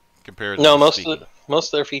 Compared to most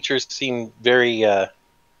of their features seem very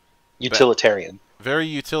utilitarian. Very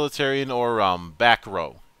utilitarian or back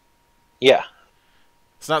row. Yeah.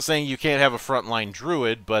 It's not saying you can't have a frontline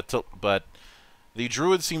druid, but the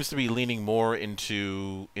druid seems to be leaning more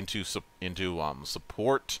into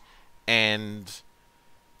support and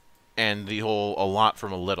the whole a lot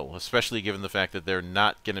from a little, especially given the fact that they're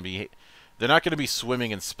not going to be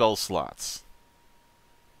swimming in spell slots.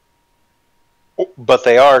 But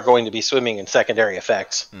they are going to be swimming in secondary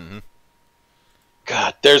effects. Mm-hmm.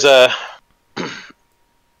 God, there's a...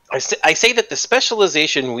 I say that the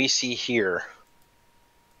specialization we see here,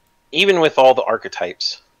 even with all the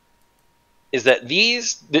archetypes, is that the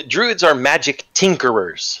druids are magic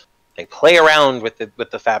tinkerers. They play around with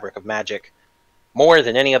the fabric of magic more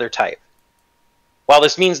than any other type. While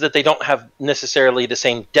this means that they don't have necessarily the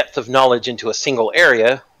same depth of knowledge into a single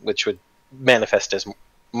area, which would manifest as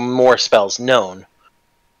more spells known,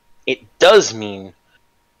 it does mean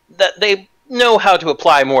that they know how to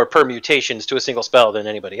apply more permutations to a single spell than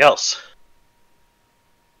anybody else,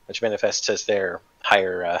 which manifests as their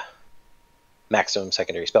higher maximum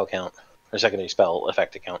secondary spell count, or secondary spell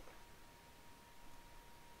effect count.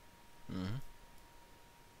 Mm-hmm.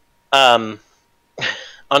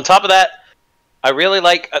 On top of that, I really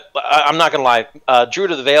like. I'm not gonna lie. Druid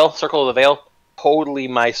of the Veil, Circle of the Veil, totally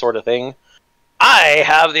my sort of thing. I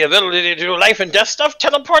have the ability to do life and death stuff,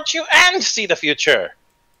 teleport you, and see the future.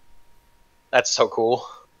 That's so cool.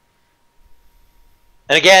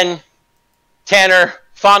 And again, Tanner,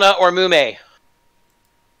 Fauna, or Mume?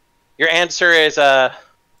 Your answer is your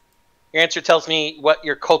answer tells me what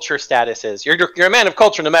your culture status is. You're a man of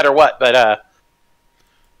culture no matter what, but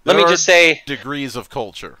let me just say degrees of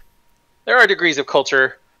culture. There are degrees of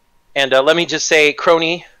culture, and let me just say,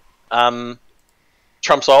 Crony,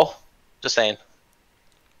 trumps all. Just saying.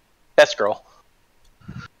 Best girl.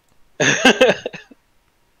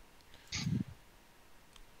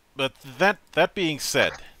 But that being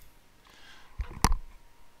said,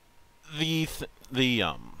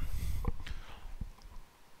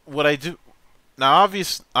 what I do now,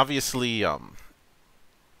 obviously,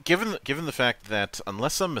 given the fact that,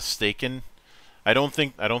 unless I'm mistaken, I don't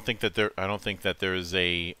think that there is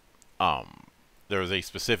a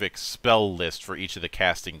specific spell list for each of the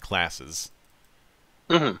casting classes.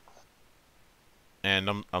 Mm-hmm.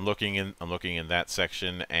 And I'm looking in that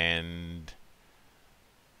section, and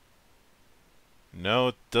no,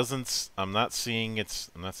 it doesn't. I'm not seeing it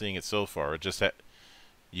so far. It just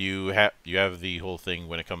you have the whole thing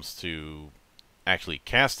when it comes to actually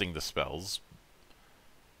casting the spells,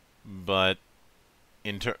 but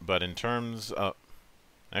in terms of,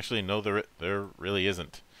 actually, no, there really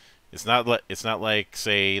isn't. It's not like,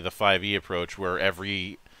 say, the 5e approach, where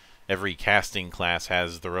every casting class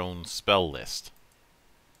has their own spell list.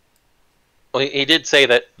 Well, he did say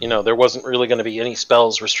that, there wasn't really going to be any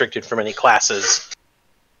spells restricted from any classes.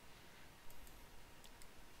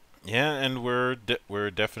 Yeah, and we're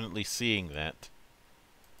definitely seeing that.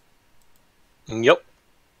 Yep.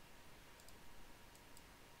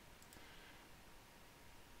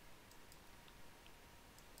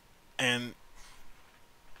 And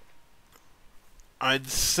I'd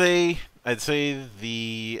say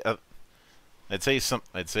the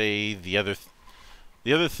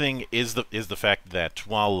other thing is the fact that,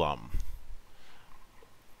 while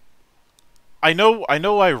I know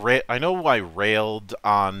I railed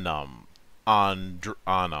on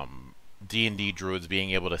D&D druids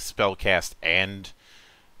being able to spellcast and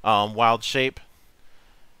wild shape,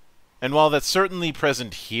 and while that's certainly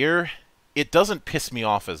present here, it doesn't piss me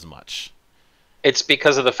off as much. It's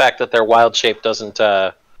because of the fact that their wild shape isn't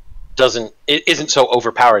so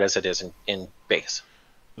overpowered as it is in base.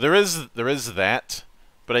 There is that,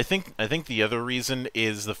 but I think the other reason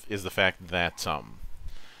is the fact that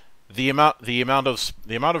the amount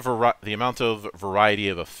of variety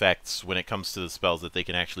of effects when it comes to the spells that they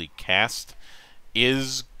can actually cast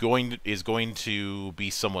is going to be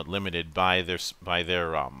somewhat limited by their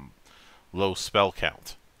low spell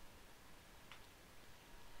count.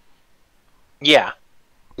 Yeah,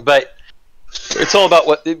 but it's all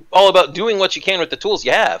about doing what you can with the tools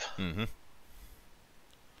you have. Mm-hmm.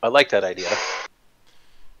 I like that idea.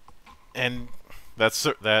 And that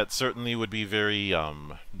certainly would be very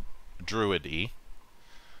druid-y.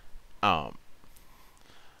 Although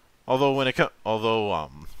when it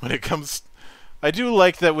comes, I do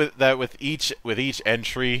like that with each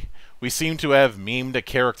entry, we seem to have memed a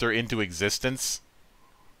character into existence.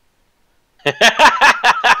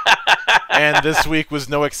 And this week was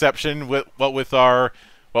no exception. With our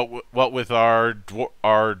dwarven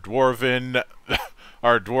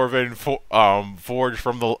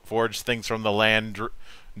forged things from the land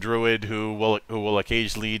druid who will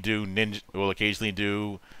occasionally do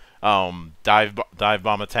dive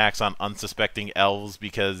bomb attacks on unsuspecting elves,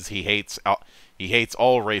 because he hates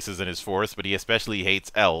all races in his forest, but he especially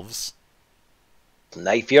hates elves.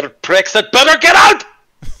 Knife your pricks that better get out!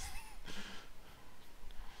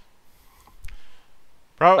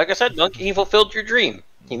 Like I said, Monkey, he fulfilled your dream.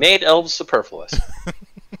 He made elves superfluous.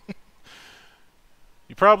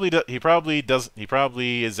 He probably is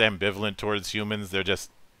ambivalent towards humans. They're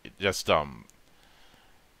just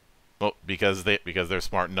well, because they're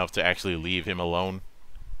smart enough to actually leave him alone.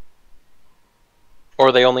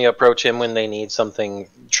 Or they only approach him when they need something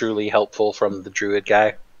truly helpful from the druid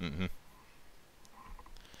guy. Mm-hmm.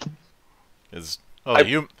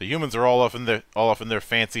 The humans are all off in their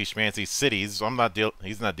fancy schmancy cities. So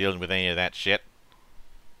he's not dealing with any of that shit.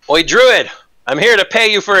 Oi, druid! I'm here to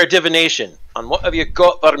pay you for a divination. On what have you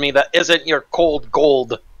got for me that isn't your cold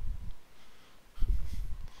gold?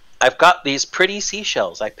 I've got these pretty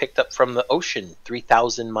seashells I picked up from the ocean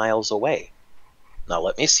 3,000 miles away. Now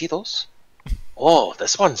let me see those. Oh,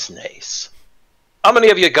 this one's nice. How many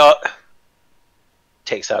have you got?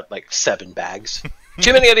 Takes out like 7 bags.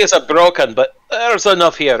 Too many of these are broken, but there's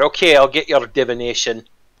enough here. Okay, I'll get your divination.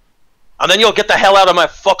 And then you'll get the hell out of my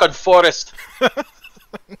fucking forest.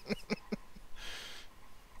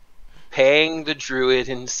 Paying the druid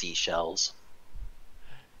in seashells.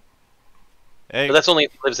 Hey. But that's only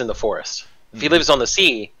if he lives in the forest. If he lives on the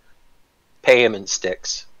sea, pay him in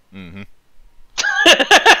sticks. Mm-hmm.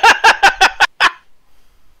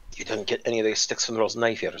 You didn't get any of these sticks from those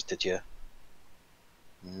knife ears, did you?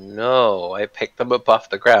 No, I picked them up off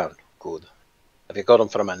the ground. Good. If you got them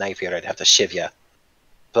from a knife ear, I'd have to shiv you.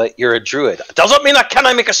 But you're a druid. Doesn't mean I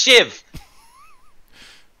cannot make a shiv!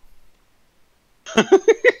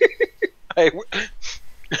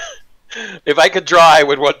 If I could draw, I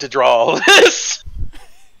would want to draw all this.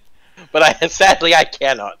 But sadly, I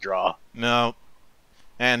cannot draw. No.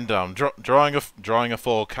 And drawing a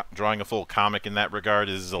full comic in that regard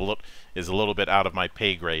is a little bit out of my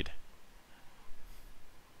pay grade.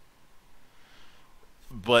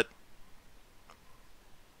 But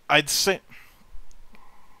I'd say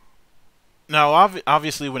now,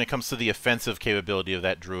 obviously, when it comes to the offensive capability of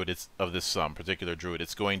that druid, this particular druid,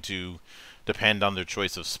 it's going to depend on their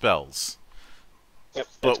choice of spells. Yep,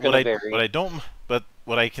 but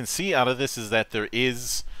what I can see out of this is that there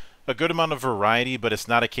is a good amount of variety, but it's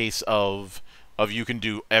not a case of you can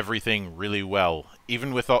do everything really well.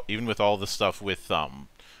 Even with all the stuff with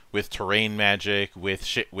terrain magic, with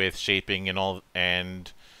shaping and all,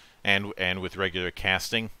 and with regular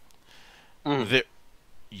casting,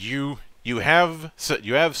 you have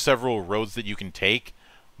several roads that you can take,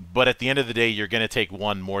 but at the end of the day, you're going to take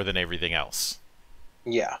one more than everything else.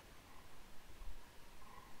 Yeah.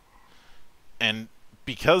 And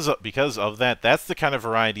because of that, that's the kind of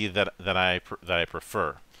variety that I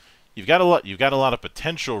prefer. You've got a lot of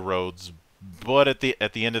potential roads, but at the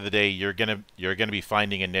end of the day, you're gonna be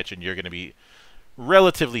finding a niche, and you're gonna be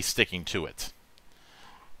relatively sticking to it.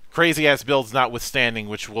 Crazy ass builds notwithstanding,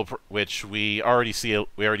 which we already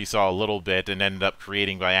saw a little bit and ended up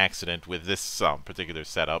creating by accident with this particular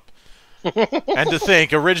setup. And to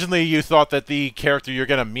think, originally you thought that the character you're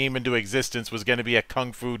gonna meme into existence was gonna be a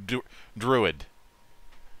kung fu druid.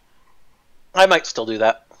 I might still do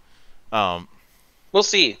that. We'll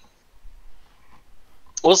see.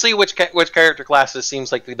 We'll see which character classes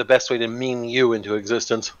seems like the best way to meme you into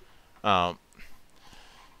existence.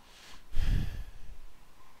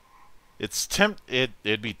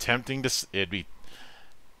 It'd be tempting to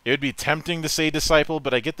say disciple,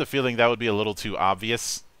 but I get the feeling that would be a little too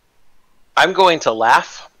obvious. I'm going to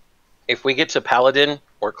laugh if we get to paladin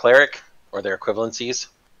or cleric or their equivalencies.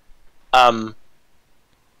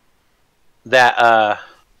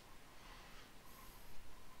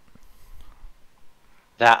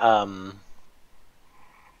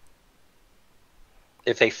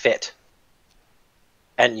 If they fit,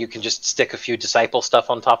 and you can just stick a few disciple stuff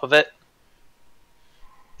on top of it,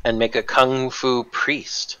 and make a kung fu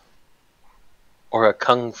priest or a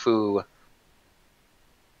kung fu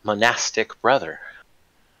monastic brother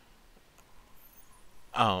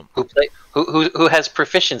who has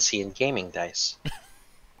proficiency in gaming dice.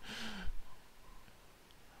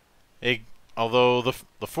 Although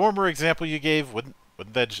the former example you gave, wouldn't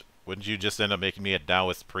you just end up making me a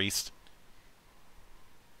Taoist priest?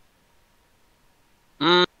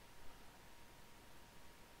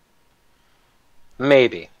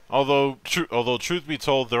 Maybe. Although truth be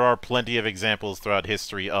told, there are plenty of examples throughout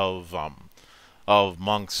history of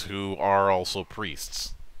monks who are also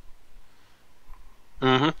priests.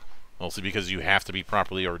 Mm-hmm. Mostly because you have to be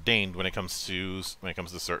properly ordained when it comes to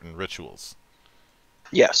certain rituals.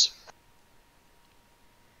 Yes.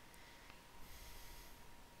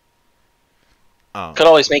 Could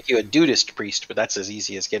always make you a dudist priest, but that's as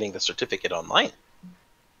easy as getting the certificate online.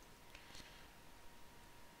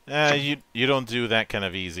 You don't do that kind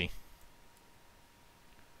of easy.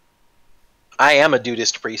 I am a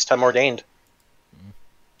dudist priest. I'm ordained.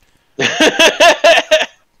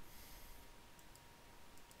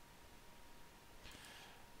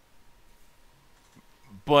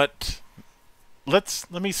 But let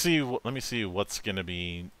me see what's gonna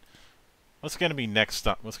be next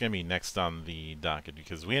on the docket,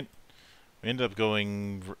 because we ended up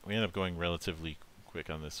going relatively quick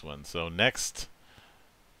on this one. So next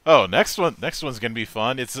one's gonna be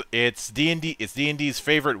fun. It's D&D. It's D&D's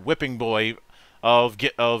favorite whipping boy of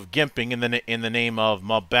gimping in the name of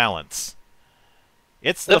mob balance.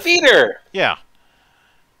 It's the feeder. Yeah.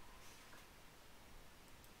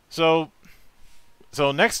 So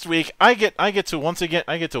next week I get to once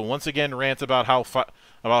again rant about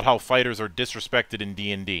how fighters are disrespected in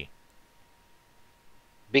D&D.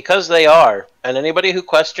 Because they are, and anybody who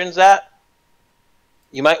questions that,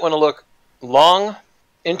 you might want to look long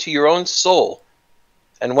into your own soul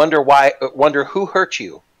and wonder who hurt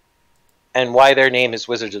you and why their name is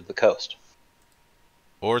Wizards of the Coast.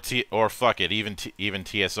 Or fuck it, even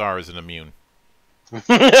TSR isn't immune.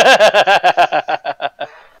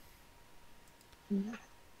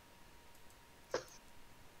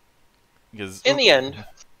 Because in the end,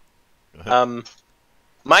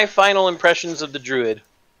 my final impressions of the Druid,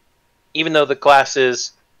 even though the class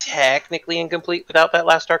is technically incomplete without that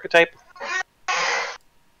last archetype,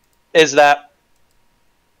 is that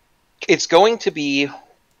it's going to be...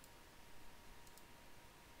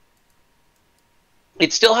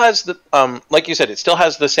 It still has the, like you said, it still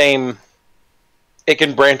has the same, it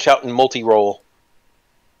can branch out in multi-role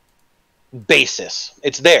basis.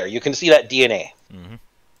 It's there. You can see that DNA. Mm-hmm.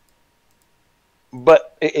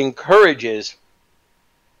 But it encourages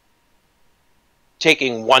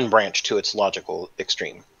taking one branch to its logical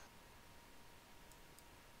extreme.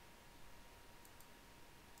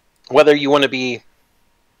 Whether you want to be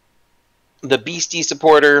the beastie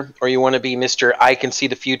supporter, or you want to be Mr. I can see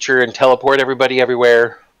the future and teleport everybody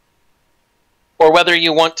everywhere, or whether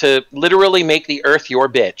you want to literally make the earth your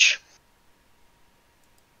bitch.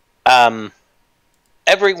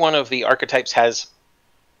 Every one of the archetypes has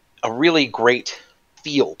a really great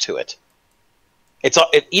feel to it.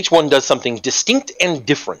 Each one does something distinct and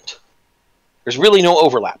different. There's really no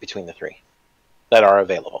overlap between the three that are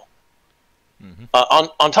available. Mm-hmm.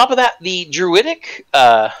 On top of that, the druidic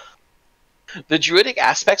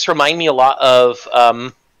aspects remind me a lot of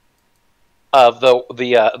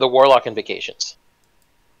the warlock invocations.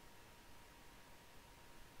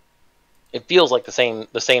 It feels like the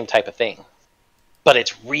same type of thing, but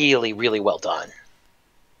it's really, really well done.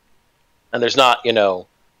 And there's not,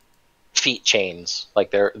 feat chains,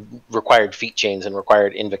 like there required feat chains and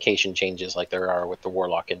required invocation changes like there are with the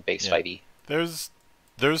warlock in base 5e.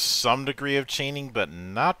 There's some degree of chaining, but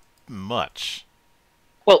not much.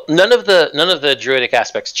 Well, none of the druidic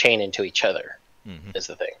aspects chain into each other, is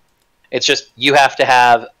the thing. It's just you have to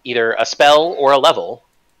have either a spell or a level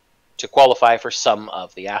to qualify for some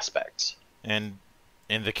of the aspects. And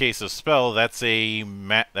in the case of spell, that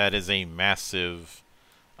is a massive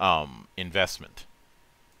investment.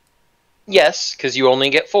 Yes, because you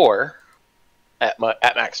only get 4 at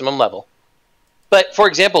maximum level. But for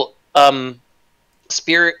example, not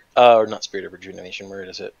Spirit of Rejuvenation. Where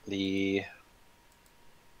is it? The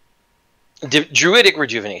Druidic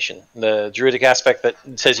Rejuvenation, the Druidic aspect that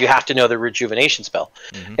says you have to know the Rejuvenation spell.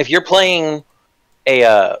 Mm-hmm. If you're playing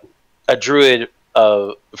a Druid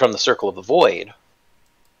from the Circle of the Void,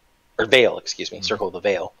 or Veil, excuse me, mm-hmm. Circle of the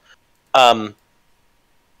Veil,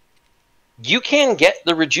 you can get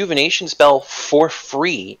the Rejuvenation spell for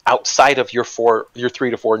free outside of your 3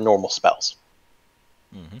 to 4 normal spells.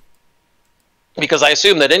 Mm-hmm. Because I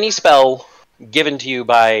assume that any spell given to you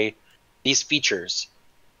by these features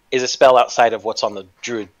is a spell outside of what's on the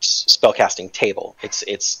Druid's spellcasting table.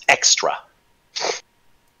 It's extra.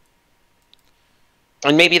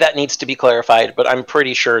 And maybe that needs to be clarified, but I'm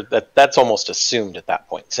pretty sure that that's almost assumed at that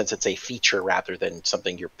point, since it's a feature rather than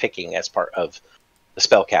something you're picking as part of the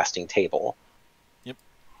spellcasting table. Yep.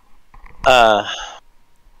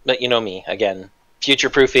 But you know me, again.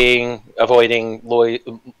 Future-proofing, avoiding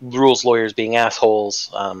rules lawyers being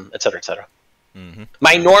assholes, etc., etc. Mm-hmm.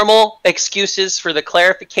 My normal excuses for the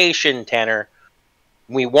clarification, Tanner.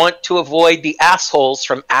 We want to avoid the assholes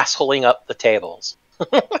from assholing up the tables.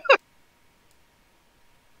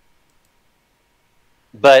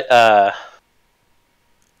 But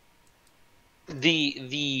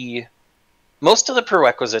the most of the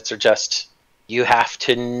prerequisites are just you have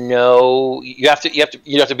to know you have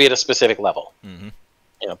to be at a specific level. Mm-hmm.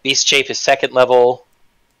 Beast Shape is 2nd level.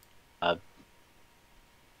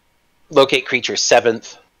 Locate creature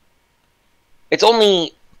 7th. It's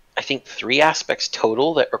only, I think, 3 aspects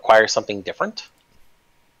total that require something different.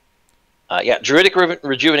 Druidic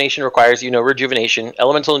Rejuvenation requires Rejuvenation.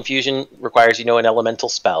 Elemental Infusion requires an elemental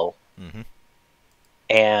spell. Mm-hmm.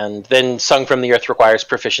 And then Sung from the Earth requires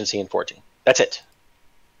proficiency in Forging. That's it.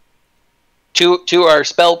 Two are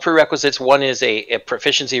spell prerequisites. One is a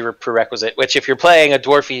proficiency prerequisite, which if you're playing a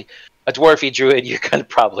dwarfy druid, you're going to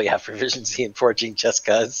probably have proficiency in Forging just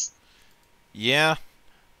because. Yeah.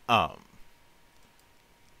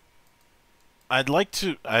 I'd like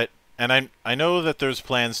to... I know that there's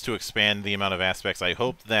plans to expand the amount of aspects. I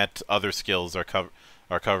hope that other skills are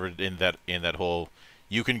covered in that whole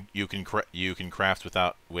you can craft with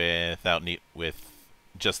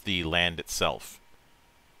just the land itself.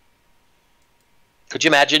 Could you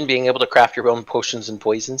imagine being able to craft your own potions and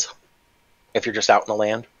poisons if you're just out in the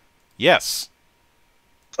land? Yes.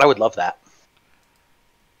 I would love that.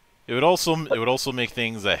 It would also make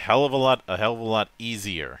things a hell of a lot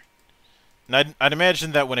easier. And I'd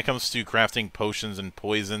imagine that when it comes to crafting potions and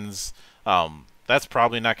poisons, that's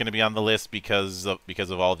probably not going to be on the list because of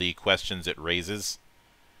all the questions it raises.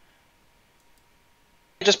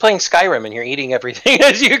 You're just playing Skyrim and you're eating everything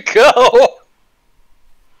as you go.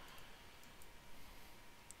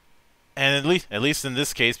 And at least in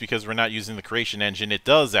this case, because we're not using the creation engine, it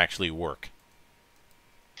does actually work.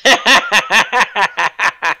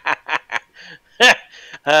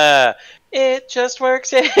 It just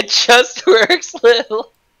works. It just works,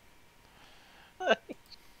 little.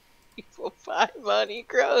 People buy money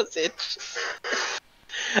grows it.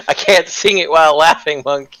 I can't sing it while laughing,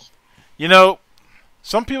 monkey. You know,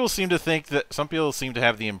 some people seem to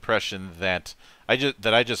have the impression that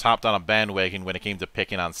I just hopped on a bandwagon when it came to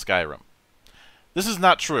picking on Skyrim. This is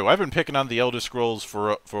not true. I've been picking on the Elder Scrolls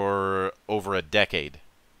for over a decade.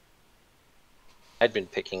 I'd been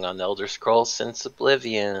picking on Elder Scrolls since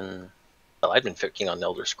Oblivion. Well, I'd been picking on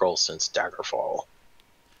Elder Scrolls since Daggerfall.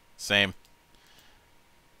 Same.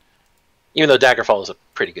 Even though Daggerfall is a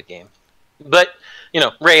pretty good game. But, you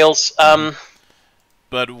know, Rails.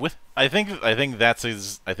 But I think that's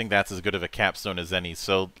as good of a capstone as any.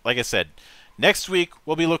 So, like I said, next week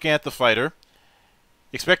we'll be looking at the fighter.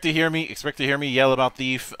 Expect to hear me yell about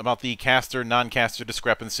the caster non-caster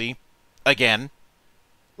discrepancy again.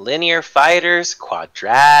 Linear fighters,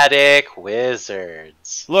 quadratic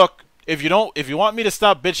wizards. Look, if you want me to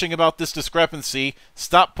stop bitching about this discrepancy,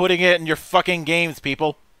 stop putting it in your fucking games,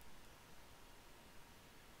 people.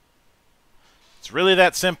 It's really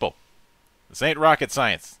that simple. This ain't rocket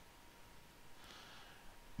science.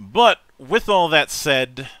 But with all that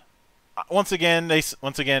said, once again, a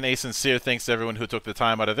sincere thanks to everyone who took the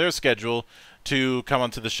time out of their schedule to come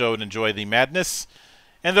onto the show and enjoy the madness.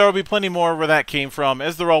 And there will be plenty more where that came from,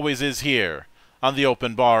 as there always is here on the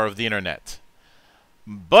open bar of the internet.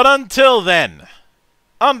 But until then,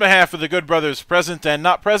 on behalf of the good brothers present and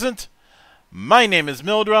not present, my name is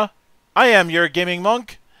Mildra. I am your gaming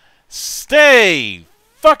monk. Stay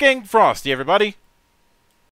fucking frosty, everybody.